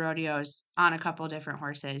the pro rodeos on a couple different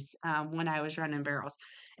horses when I was running barrels.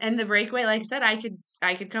 And the breakaway, like I said,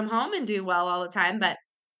 I could come home and do well all the time, but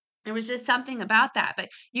it was just something about that. But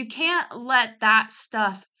you can't let that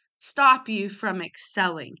stuff stop you from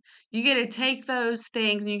excelling. You get to take those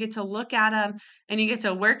things and you get to look at them and you get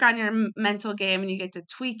to work on your mental game and you get to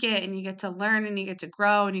tweak it and you get to learn and you get to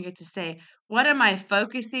grow and you get to say, what am I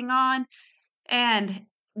focusing on?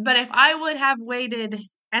 But if I would have waited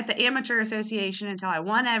at the amateur association until I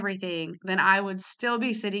won everything, then I would still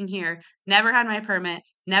be sitting here, never had my permit,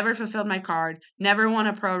 never fulfilled my card, never won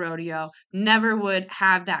a pro rodeo, never would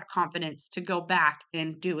have that confidence to go back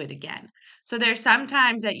and do it again. So there's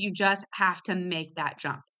sometimes that you just have to make that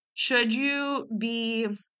jump. Should you be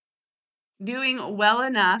doing well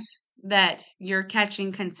enough that you're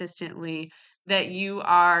catching consistently, that you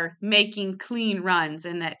are making clean runs,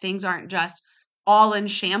 and that things aren't just all in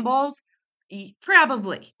shambles?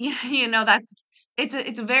 Probably. That's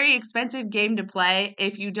it's a very expensive game to play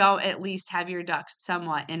if you don't at least have your ducks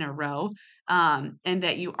somewhat in a row, and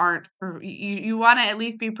that you aren't you want to at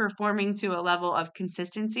least be performing to a level of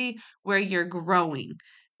consistency where you're growing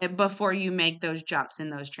before you make those jumps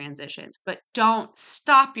and those transitions. But don't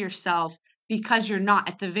stop yourself because you're not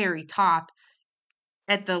at the very top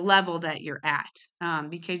at the level that you're at,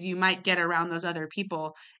 because you might get around those other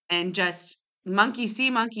people and just monkey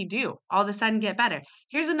see, monkey do, all of a sudden get better.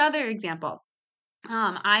 Here's another example.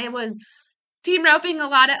 I was team roping a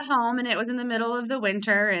lot at home and it was in the middle of the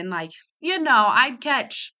winter and I'd say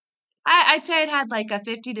I'd had like a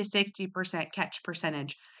 50 to 60% catch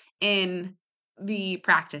percentage in the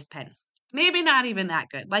practice pen. Maybe not even that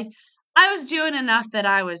good. Like I was doing enough that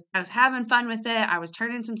I was having fun with it. I was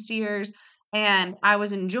turning some steers and I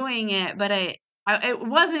was enjoying it, but it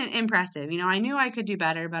wasn't impressive. I knew I could do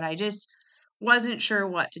better, but I just wasn't sure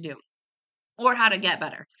what to do or how to get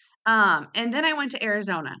better. And then I went to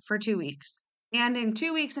Arizona for 2 weeks. And in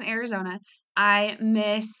 2 weeks in Arizona, I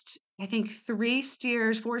missed, I think, 4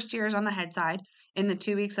 steers on the head side in the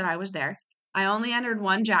 2 weeks that I was there. I only entered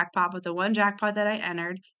one jackpot, but the one jackpot that I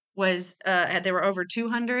entered was, there were over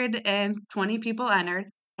 220 people entered.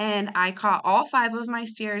 And I caught all 5 of my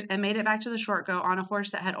steers and made it back to the short go on a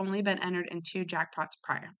horse that had only been entered in 2 jackpots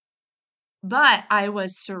prior. But I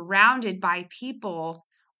was surrounded by people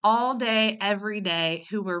all day, every day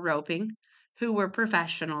who were roping, who were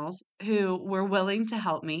professionals, who were willing to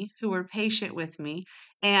help me, who were patient with me,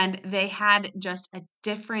 and they had just a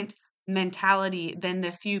different mentality than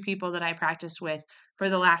the few people that I practiced with for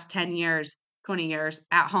the last 10 years, 20 years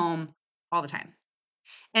at home all the time.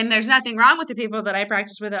 And there's nothing wrong with the people that I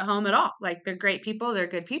practice with at home at all. Like, they're great people, they're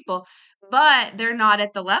good people, but they're not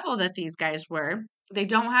at the level that these guys were. They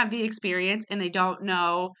don't have the experience and they don't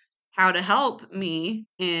know how to help me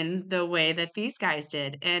in the way that these guys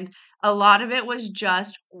did. And a lot of it was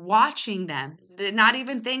just watching them, not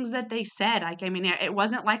even things that they said. Like, I mean, it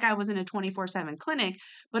wasn't like I was in a 24/7 clinic,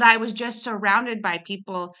 but I was just surrounded by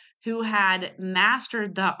people who had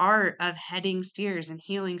mastered the art of heading steers and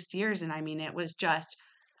healing steers. And I mean, it was just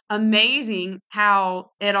amazing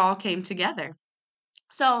how it all came together.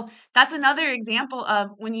 So that's another example of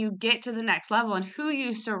when you get to the next level and who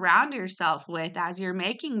you surround yourself with as you're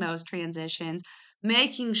making those transitions,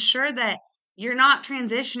 making sure that you're not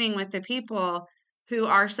transitioning with the people who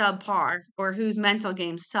are subpar or whose mental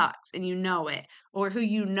game sucks and you know it, or who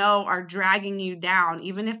you know are dragging you down,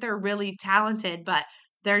 even if they're really talented, but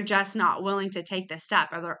they're just not willing to take the step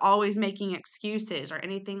or they're always making excuses or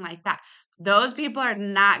anything like that. Those people are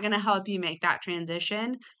not going to help you make that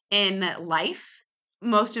transition in life,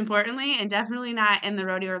 most importantly, and definitely not in the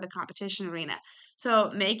rodeo or the competition arena. So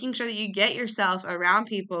making sure that you get yourself around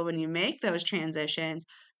people when you make those transitions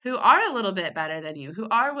who are a little bit better than you, who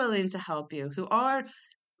are willing to help you, who are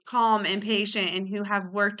calm and patient, and who have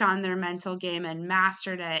worked on their mental game and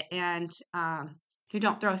mastered it, and who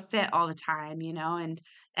don't throw a fit all the time,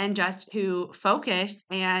 and just who focus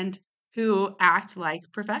and who act like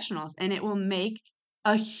professionals. And it will make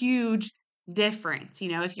a huge difference.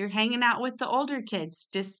 If you're hanging out with the older kids,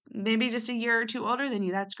 just maybe just a year or two older than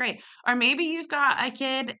you, that's great. Or maybe you've got a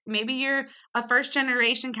kid, maybe you're a first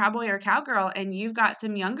generation cowboy or cowgirl and you've got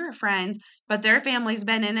some younger friends, but their family's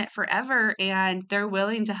been in it forever and they're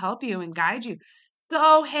willing to help you and guide you.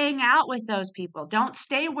 Go hang out with those people. Don't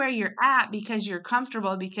stay where you're at because you're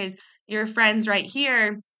comfortable, because your friends right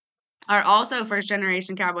here are also first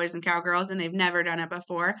generation cowboys and cowgirls and they've never done it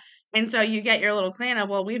before. And so you get your little clan of,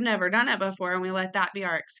 well, we've never done it before, and we let that be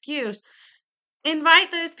our excuse. Invite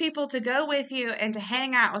those people to go with you and to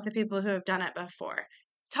hang out with the people who have done it before.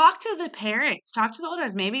 Talk to the parents, talk to the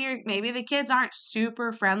olders. Maybe the kids aren't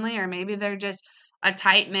super friendly, or maybe they're just a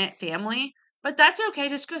tight-knit family, but that's okay.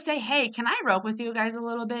 Just go say, "Hey, can I rope with you guys a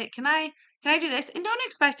little bit? Can I do this?" And don't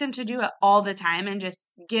expect them to do it all the time and just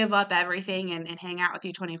give up everything and hang out with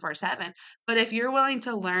you 24/7. But if you're willing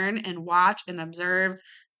to learn and watch and observe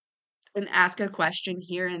and ask a question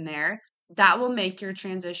here and there, that will make your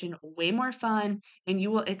transition way more fun and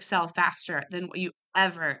you will excel faster than what you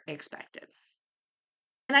ever expected.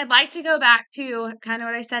 And I'd like to go back to kind of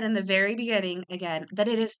what I said in the very beginning again, that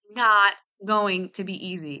it is not going to be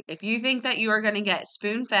easy. If you think that you are going to get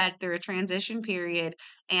spoon fed through a transition period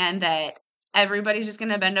and that everybody's just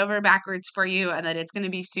going to bend over backwards for you and that it's going to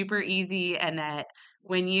be super easy and that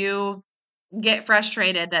when you get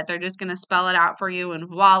frustrated that they're just going to spell it out for you and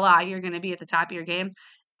voila, you're going to be at the top of your game,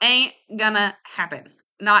 ain't gonna happen.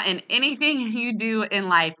 Not in anything you do in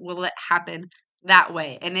life will it happen that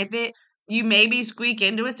way. And if you maybe squeak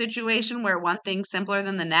into a situation where one thing's simpler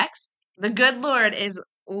than the next, the good Lord is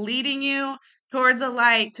leading you towards a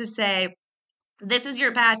light to say, this is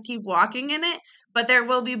your path, keep walking in it, but there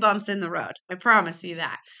will be bumps in the road. I promise you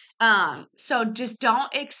that. So just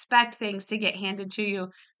don't expect things to get handed to you.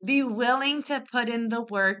 Be willing to put in the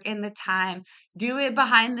work and the time. Do it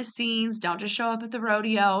behind the scenes. Don't just show up at the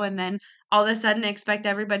rodeo and then all of a sudden expect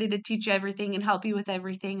everybody to teach you everything and help you with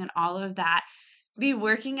everything and all of that. Be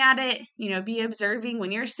working at it, be observing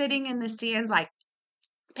when you're sitting in the stands. Like,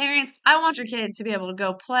 parents, I want your kids to be able to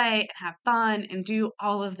go play and have fun and do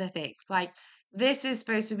all of the things. Like, this is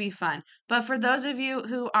supposed to be fun. But for those of you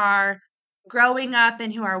who are growing up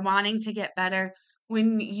and who are wanting to get better,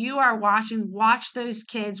 when you are watching, watch those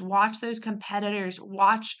kids, watch those competitors,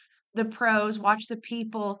 watch the pros, watch the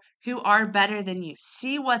people who are better than you.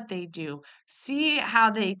 See what they do. See how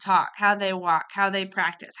they talk, how they walk, how they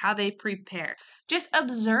practice, how they prepare. Just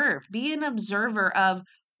observe. Be an observer of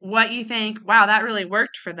what you think, wow, that really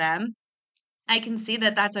worked for them. I can see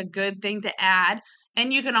that that's a good thing to add.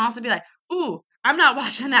 And you can also be like, ooh, I'm not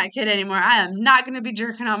watching that kid anymore. I am not going to be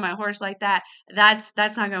jerking on my horse like that. That's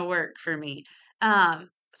not going to work for me.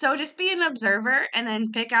 So just be an observer and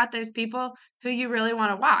then pick out those people who you really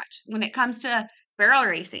want to watch. When it comes to barrel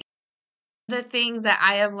racing, the things that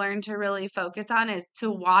I have learned to really focus on is to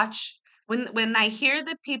watch when I hear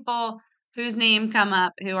the people whose name come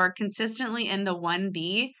up who are consistently in the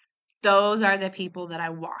 1D, those are the people that I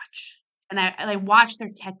watch. And I watch their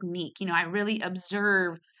technique. I really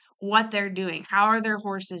observe what they're doing. How are their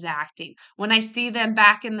horses acting? When I see them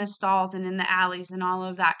back in the stalls and in the alleys and all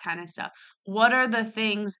of that kind of stuff, what are the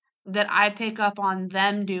things that I pick up on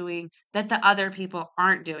them doing that the other people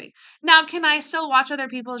aren't doing? Now, can I still watch other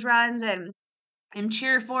people's runs and and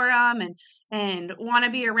cheer for them and want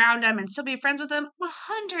to be around them and still be friends with them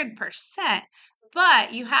 100%.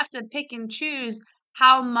 But you have to pick and choose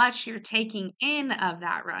how much you're taking in of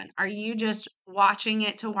that run. Are you just watching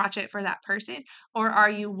it to watch it for that person, or are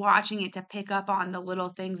you watching it to pick up on the little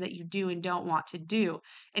things that you do and don't want to do?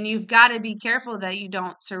 And you've got to be careful that you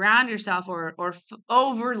don't surround yourself or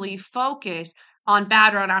overly focus on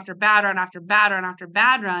bad run after bad run after bad run after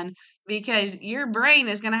bad run, because your brain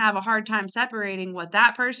is going to have a hard time separating what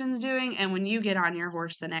that person's doing, and when you get on your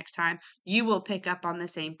horse the next time, you will pick up on the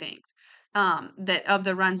same things that of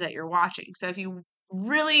the runs that you're watching. So if you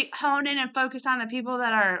really hone in and focus on the people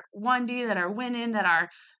that are 1D, that are winning, that are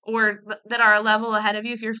a level ahead of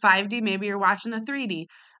you. If you're 5D, maybe you're watching the 3D,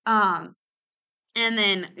 and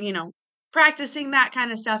then practicing that kind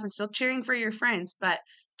of stuff and still cheering for your friends, but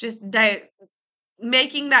just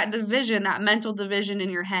making that division, that mental division in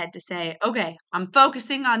your head to say, okay, I'm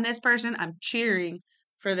focusing on this person, I'm cheering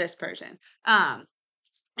for this person. And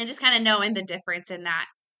just kind of knowing the difference in that,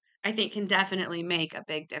 I think, can definitely make a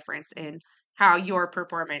big difference in how your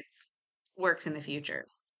performance works in the future.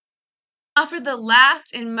 Now, for the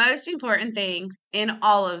last and most important thing in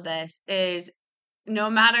all of this is, no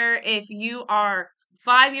matter if you are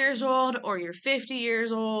 5 years old or you're 50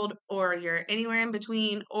 years old or you're anywhere in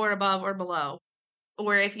between or above or below,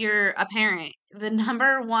 or if you're a parent, the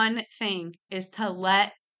number one thing is to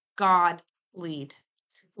let God lead.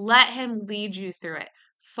 Let him lead you through it.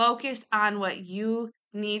 Focus on what you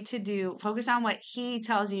need to do. Focus on what he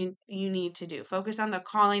tells you you need to do. Focus on the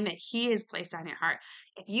calling that he has placed on your heart.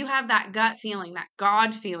 If you have that gut feeling, that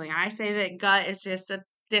God feeling, I say that gut is just a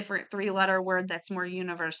different 3-letter word that's more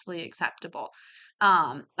universally acceptable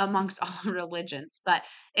amongst all religions. But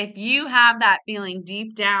if you have that feeling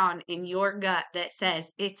deep down in your gut that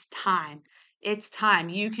says, it's time,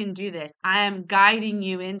 you can do this, I am guiding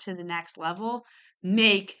you into the next level,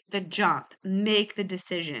 make the jump, make the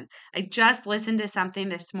decision. I just listened to something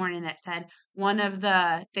this morning that said one of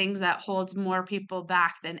the things that holds more people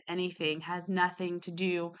back than anything has nothing to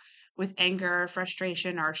do with anger or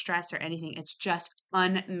frustration or stress or anything. It's just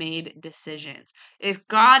unmade decisions. If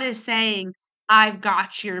God is saying, I've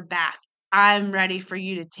got your back, I'm ready for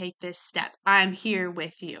you to take this step, I'm here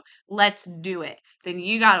with you, let's do it, then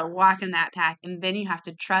you got to walk in that path, and then you have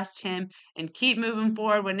to trust him and keep moving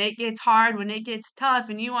forward. When it gets hard, when it gets tough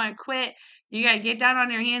and you want to quit, you got to get down on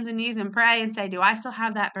your hands and knees and pray and say, do I still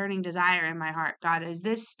have that burning desire in my heart? God, is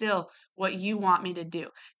this still what you want me to do?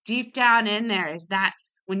 Deep down in there, is that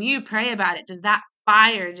when you pray about it, does that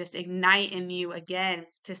fire just ignite in you again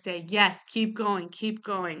to say, yes, keep going,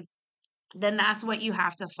 then that's what you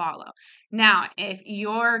have to follow. Now, if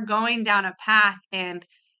you're going down a path and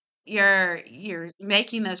you're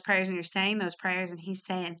making those prayers and you're saying those prayers and he's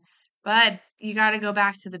saying, bud, you got to go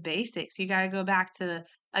back to the basics. You got to go back to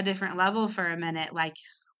a different level for a minute. Like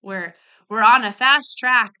we're on a fast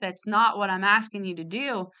track. That's not what I'm asking you to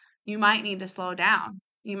do. You might need to slow down.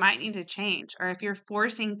 You might need to change. Or if you're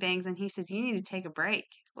forcing things and he says, you need to take a break.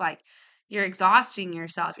 Like you're exhausting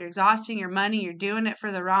yourself. You're exhausting your money. You're doing it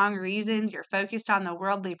for the wrong reasons. You're focused on the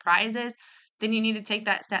worldly prizes. Then you need to take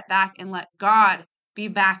that step back and let God be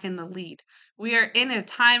back in the lead. We are in a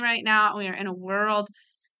time right now, we are in a world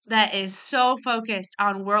that is so focused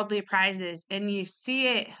on worldly prizes, and you see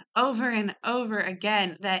it over and over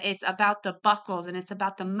again, that it's about the buckles and it's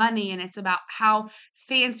about the money and it's about how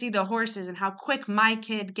fancy the horse is and how quick my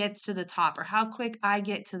kid gets to the top or how quick I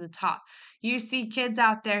get to the top. You see kids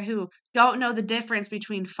out there who don't know the difference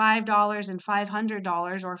between $5 and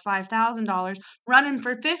 $500 or $5,000 running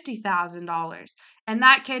for $50,000, and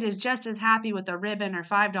that kid is just as happy with a ribbon or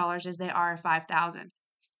 $5 as they are 5,000.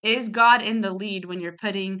 Is God in the lead when you're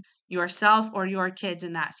putting yourself or your kids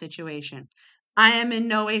in that situation? I am in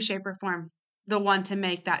no way, shape, or form the one to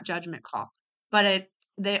make that judgment call, but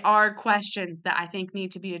they are questions that I think need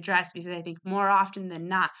to be addressed, because I think more often than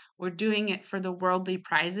not, we're doing it for the worldly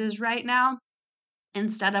prizes right now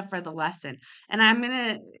instead of for the lesson. And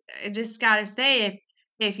I just gotta say,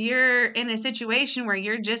 if you're in a situation where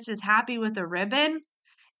you're just as happy with a ribbon,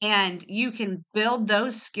 and you can build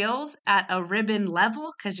those skills at a ribbon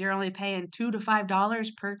level because you're only paying $2 to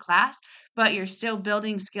 $5 per class, but you're still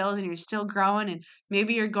building skills and you're still growing. And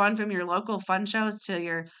maybe you're going from your local fun shows to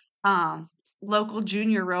your local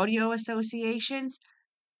junior rodeo associations.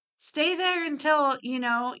 Stay there until,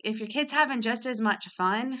 if your kid's having just as much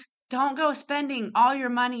fun, don't go spending all your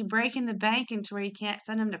money breaking the bank into where you can't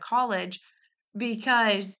send them to college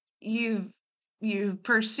because you've you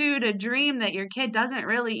pursued a dream that your kid doesn't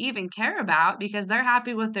really even care about because they're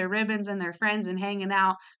happy with their ribbons and their friends and hanging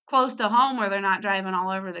out close to home where they're not driving all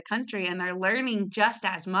over the country, and they're learning just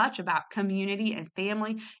as much about community and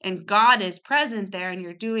family, and God is present there, and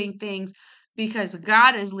you're doing things because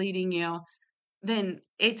God is leading you, then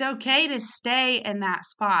it's okay to stay in that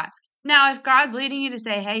spot. Now, if God's leading you to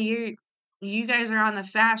say, hey, you guys are on the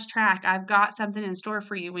fast track. I've got something in store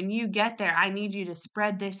for you. When you get there, I need you to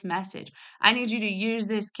spread this message. I need you to use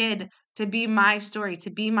this kid to be my story, to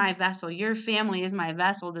be my vessel. Your family is my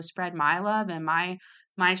vessel to spread my love and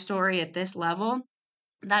my story at this level.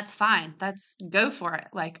 That's fine. That's go for it.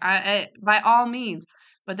 Like by all means.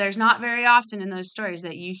 But there's not very often in those stories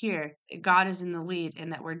that you hear that God is in the lead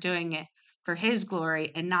and that we're doing it for his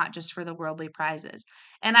glory and not just for the worldly prizes.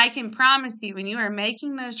 And I can promise you, when you are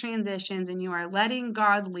making those transitions and you are letting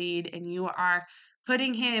God lead and you are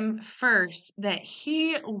putting him first, that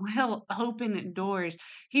he will open doors.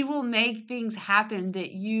 He will make things happen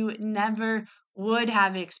that you never would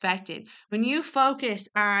have expected. When you focus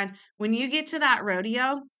on, when you get to that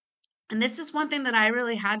rodeo, and this is one thing that I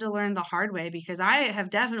really had to learn the hard way because I have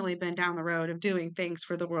definitely been down the road of doing things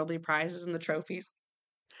for the worldly prizes and the trophies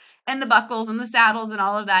and the buckles and the saddles and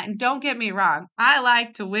all of that. And don't get me wrong, I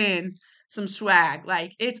like to win some swag.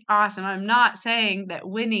 Like, it's awesome. I'm not saying that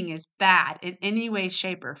winning is bad in any way,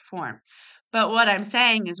 shape, or form. But what I'm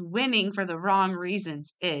saying is winning for the wrong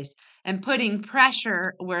reasons is, and putting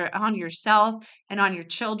pressure where on yourself and on your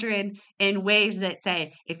children in ways that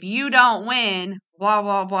say, if you don't win, blah,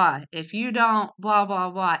 blah, blah. If you don't, blah,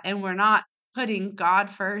 blah, blah. And we're not putting God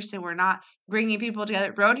first and we're not bringing people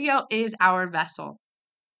together. Rodeo is our vessel.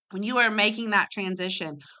 When you are making that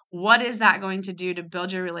transition, what is that going to do to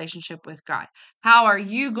build your relationship with God? How are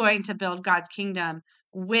you going to build God's kingdom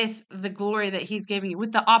with the glory that he's giving you,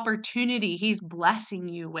 with the opportunity he's blessing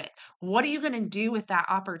you with? What are you going to do with that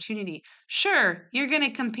opportunity? Sure, you're going to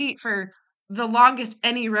compete for the longest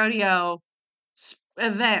any rodeo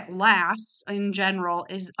event lasts in general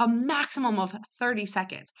is a maximum of 30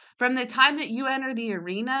 seconds. From the time that you enter the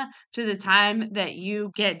arena to the time that you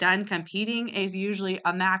get done competing is usually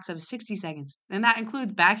a max of 60 seconds. And that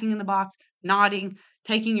includes backing in the box, nodding,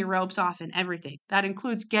 taking your ropes off, and everything. That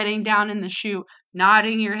includes getting down in the chute,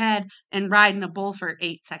 nodding your head, and riding a bull for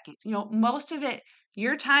 8 seconds. You know, most of it,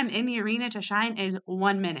 your time in the arena to shine is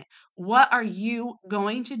 1 minute. What are you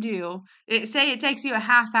going to do? Say it takes you a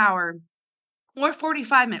half hour or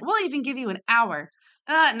 45 minutes. We'll even give you an hour.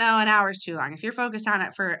 No, an hour is too long. If you're focused on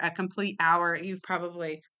it for a complete hour, you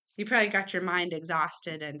probably got your mind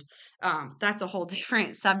exhausted, and that's a whole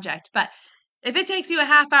different subject. But if it takes you a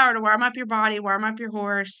half hour to warm up your body, warm up your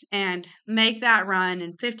horse, and make that run,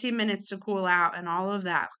 and 15 minutes to cool out and all of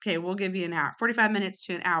that, okay, we'll give you an hour, 45 minutes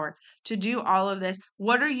to an hour to do all of this.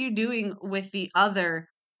 What are you doing with the other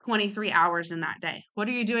 23 hours in that day? What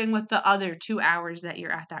are you doing with the other 2 hours that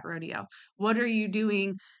you're at that rodeo? What are you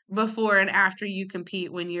doing before and after you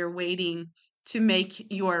compete when you're waiting to make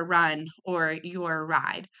your run or your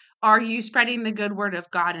ride? Are you spreading the good word of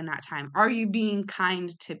God in that time? Are you being kind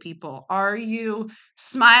to people? Are you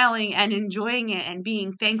smiling and enjoying it and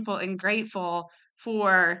being thankful and grateful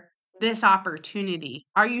for this opportunity?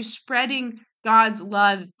 Are you spreading God's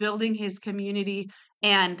love, building his community,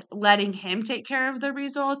 and letting him take care of the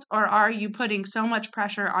results? Or are you putting so much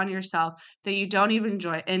pressure on yourself that you don't even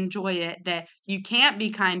enjoy it, that you can't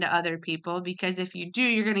be kind to other people? Because if you do,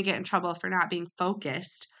 you're going to get in trouble for not being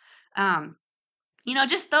focused.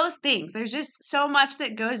 Just those things. There's just so much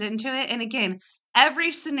that goes into it. And again,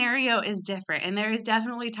 every scenario is different. And there is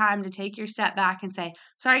definitely time to take your step back and say,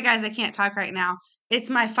 sorry, guys, I can't talk right now. It's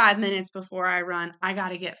my 5 minutes before I run. I got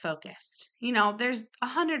to get focused. There's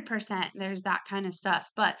 100%. There's that kind of stuff.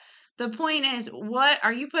 But the point is, what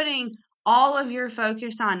are you putting all of your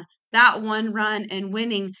focus on? That one run and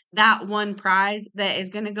winning that one prize that is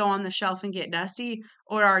going to go on the shelf and get dusty?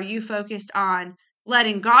 Or are you focused on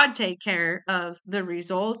letting God take care of the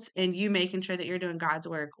results and you making sure that you're doing God's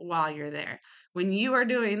work while you're there? When you are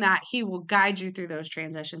doing that, he will guide you through those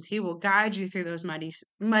transitions. He will guide you through those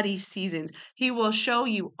muddy seasons. He will show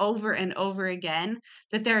you over and over again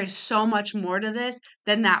that there is so much more to this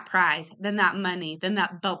than that prize, than that money, than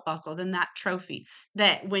that belt buckle, than that trophy.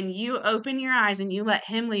 That when you open your eyes and you let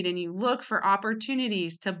him lead and you look for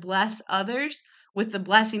opportunities to bless others with the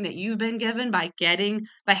blessing that you've been given by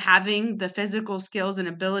having the physical skills and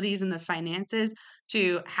abilities and the finances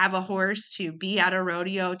to have a horse, to be at a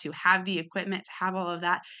rodeo, to have the equipment, to have all of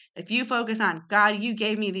that. If you focus on, God, you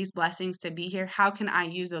gave me these blessings to be here. How can I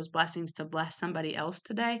use those blessings to bless somebody else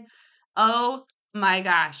today? Oh my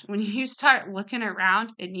gosh. When you start looking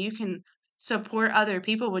around and you can support other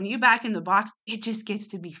people. When you back in the box, it just gets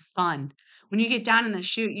to be fun. When you get down in the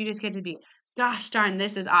chute, you just get to be, gosh darn,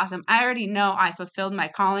 this is awesome. I already know I fulfilled my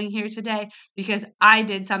calling here today because I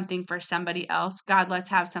did something for somebody else. God, let's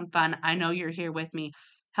have some fun. I know you're here with me.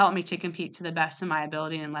 Help me to compete to the best of my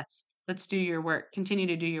ability, and let's do your work. Continue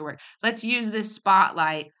to do your work. Let's use this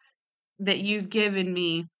spotlight that you've given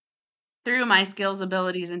me through my skills,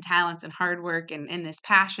 abilities, and talents and hard work and this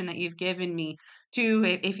passion that you've given me to,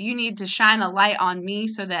 if you need to shine a light on me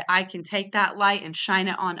so that I can take that light and shine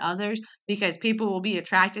it on others, because people will be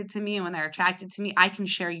attracted to me. And when they're attracted to me, I can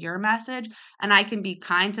share your message and I can be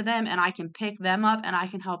kind to them and I can pick them up and I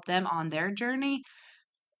can help them on their journey.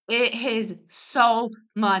 It is so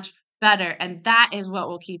much better. And that is what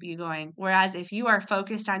will keep you going. Whereas if you are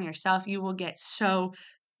focused on yourself, you will get so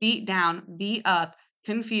beat down, beat up,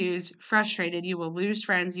 confused, frustrated. You will lose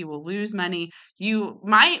friends. You will lose money. You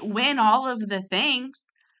might win all of the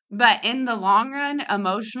things, but in the long run,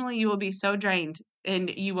 emotionally, you will be so drained and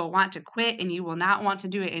you will want to quit and you will not want to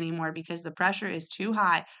do it anymore because the pressure is too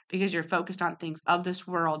high because you're focused on things of this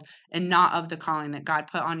world and not of the calling that God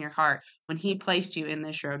put on your heart when he placed you in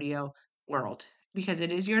this rodeo world, because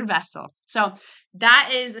it is your vessel. So that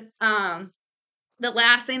is the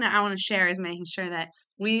last thing that I want to share is making sure that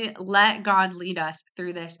we let God lead us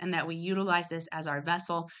through this and that we utilize this as our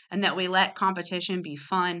vessel and that we let competition be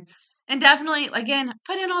fun. And definitely, again,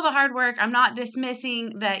 put in all the hard work. I'm not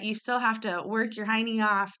dismissing that you still have to work your hiney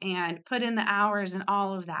off and put in the hours and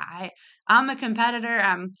all of that. I'm a competitor.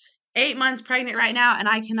 I'm 8 months pregnant right now, and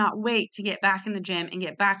I cannot wait to get back in the gym and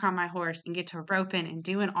get back on my horse and get to roping and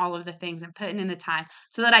doing all of the things and putting in the time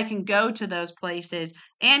so that I can go to those places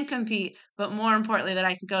and compete, but more importantly, that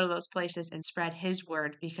I can go to those places and spread his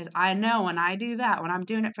word, because I know when I do that, when I'm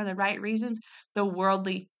doing it for the right reasons, the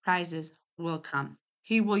worldly prizes will come.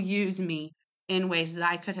 He will use me in ways that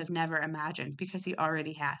I could have never imagined because he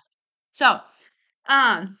already has. So,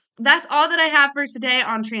 that's all that I have for today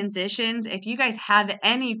on transitions. If you guys have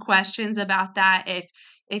any questions about that,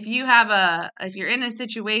 if you're in a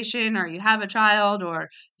situation or you have a child or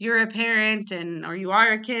you're a parent or you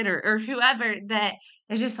are a kid or whoever that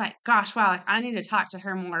is just like, gosh, wow, like I need to talk to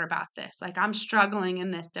her more about this. Like I'm struggling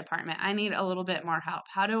in this department. I need a little bit more help.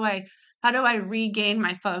 How do I regain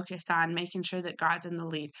my focus on making sure that God's in the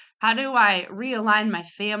lead? How do I realign my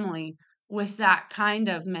family with that kind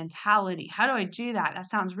of mentality? How do I do that? That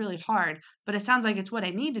sounds really hard, but it sounds like it's what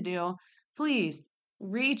I need to do. Please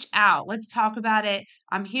reach out. Let's talk about it.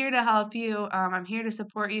 I'm here to help you. I'm here to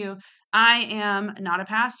support you. I am not a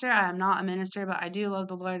pastor. I am not a minister, but I do love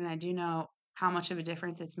the Lord and I do know how much of a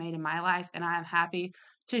difference it's made in my life. And I am happy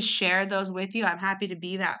to share those with you. I'm happy to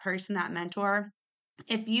be that person, that mentor.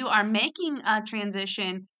 If you are making a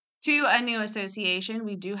transition to a new association,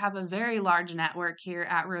 we do have a very large network here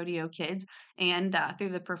at Rodeo Kids and through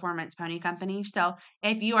the Performance Pony Company. So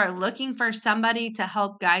if you are looking for somebody to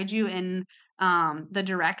help guide you in the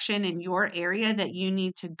direction in your area that you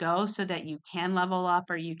need to go so that you can level up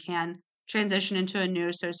or you can transition into a new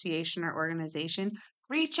association or organization,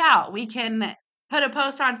 reach out. We can put a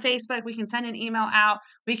post on Facebook. We can send an email out.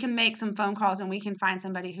 We can make some phone calls and we can find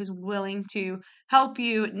somebody who's willing to help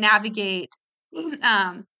you navigate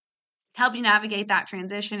um, that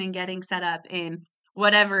transition and getting set up in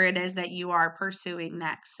whatever it is that you are pursuing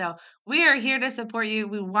next. So we are here to support you.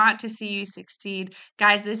 We want to see you succeed.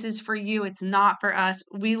 Guys, this is for you. It's not for us.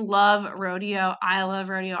 We love rodeo. I love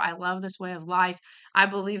rodeo. I love this way of life. I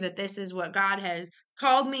believe that this is what God has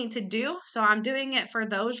called me to do. So I'm doing it for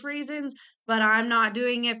those reasons, but I'm not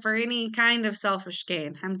doing it for any kind of selfish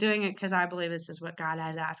gain. I'm doing it because I believe this is what God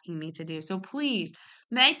is asking me to do. So please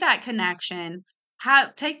make that connection.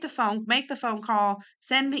 Take the phone, make the phone call,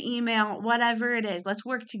 send the email, whatever it is. Let's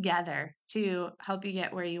work together to help you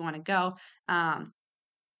get where you want to go.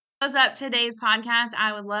 Close up today's podcast.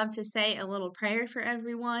 I would love to say a little prayer for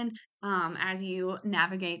everyone as you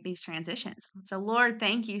navigate these transitions. So, Lord,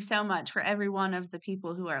 thank you so much for every one of the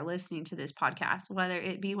people who are listening to this podcast, whether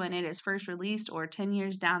it be when it is first released or 10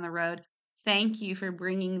 years down the road. Thank you for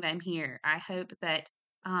bringing them here. I hope that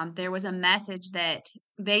there was a message that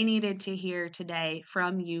they needed to hear today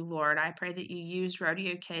from you, Lord. I pray that you used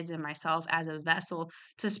Rodeo Kids and myself as a vessel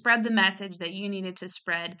to spread the message that you needed to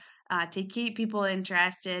spread, to keep people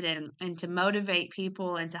interested and to motivate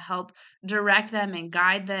people and to help direct them and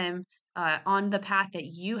guide them on the path that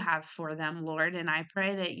you have for them, Lord. And I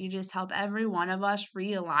pray that you just help every one of us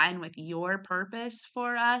realign with your purpose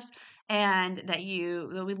for us, and that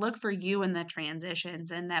we look for you in the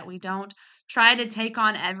transitions, and that we don't try to take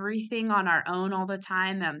on everything on our own all the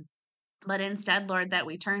time. But instead, Lord, that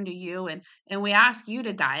we turn to you and we ask you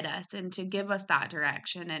to guide us and to give us that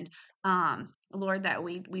direction. And Lord, that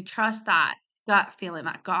we trust that gut feeling,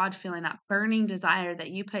 that God feeling, that burning desire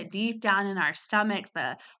that you put deep down in our stomachs,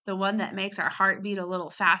 the one that makes our heart beat a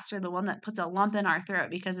little faster, the one that puts a lump in our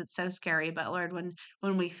throat because it's so scary. But Lord,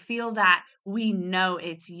 when we feel that, we know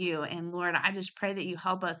it's you. And Lord, I just pray that you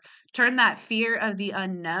help us turn that fear of the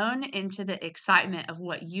unknown into the excitement of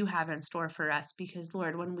what you have in store for us. Because,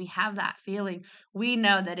 Lord, when we have that feeling, we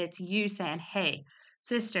know that it's you saying, hey,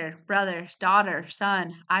 sister, brother, daughter,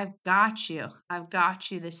 son, I've got you. I've got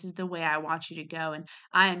you. This is the way I want you to go. And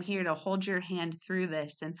I am here to hold your hand through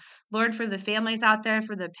this. And Lord, for the families out there,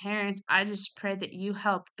 for the parents, I just pray that you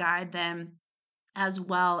help guide them as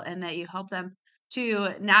well and that you help them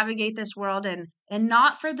to navigate this world and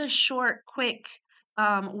not for the short quick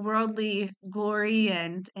worldly glory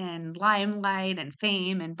and limelight and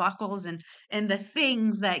fame and buckles and the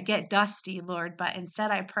things that get dusty, Lord, but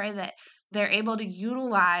instead I pray that they're able to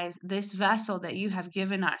utilize this vessel that you have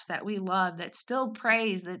given us, that we love, that still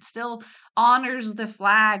prays, that still honors the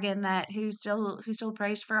flag, and that who still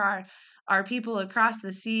prays for our people across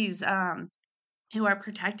the seas, who are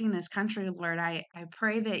protecting this country, Lord. I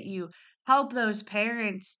pray that you help those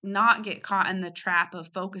parents not get caught in the trap of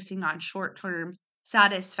focusing on short term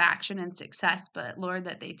satisfaction and success, but Lord,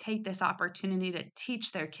 that they take this opportunity to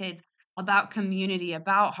teach their kids about community,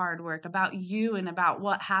 about hard work, about you, and about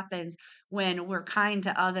what happens when we're kind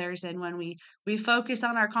to others and when we focus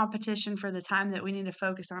on our competition for the time that we need to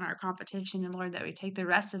focus on our competition, and Lord, that we take the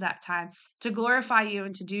rest of that time to glorify you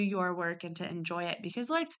and to do your work and to enjoy it.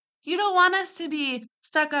 Because Lord, you don't want us to be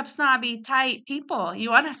stuck up, snobby, tight people.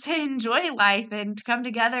 You want us to enjoy life and to come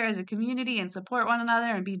together as a community and support one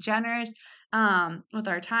another and be generous with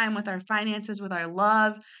our time, with our finances, with our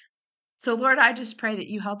love. So, Lord, I just pray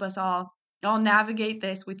that you help us all navigate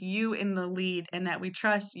this with you in the lead, and that we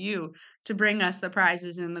trust you to bring us the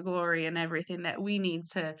prizes and the glory and everything that we need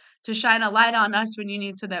to shine a light on us when you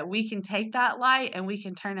need, so that we can take that light and we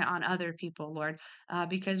can turn it on other people, Lord,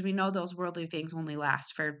 because we know those worldly things only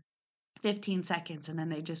last for 15 seconds and then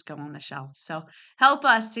they just go on the shelf. So help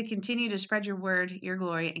us to continue to spread your word, your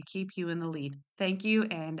glory, and keep you in the lead. Thank you.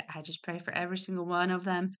 And I just pray for every single one of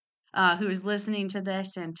them who is listening to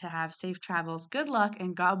this, and to have safe travels. Good luck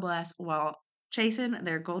and God bless while chasing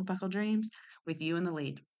their gold buckle dreams with you in the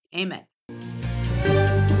lead. Amen.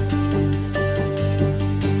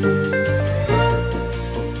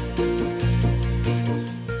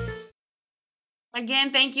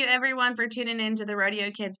 Again, thank you everyone for tuning in to the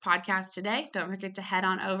Rodeo Kids podcast today. Don't forget to head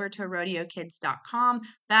on over to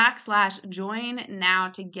rodeokids.com/join now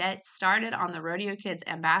to get started on the Rodeo Kids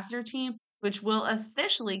ambassador team, which will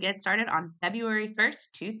officially get started on February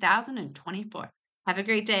 1st, 2024. Have a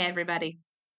great day, everybody.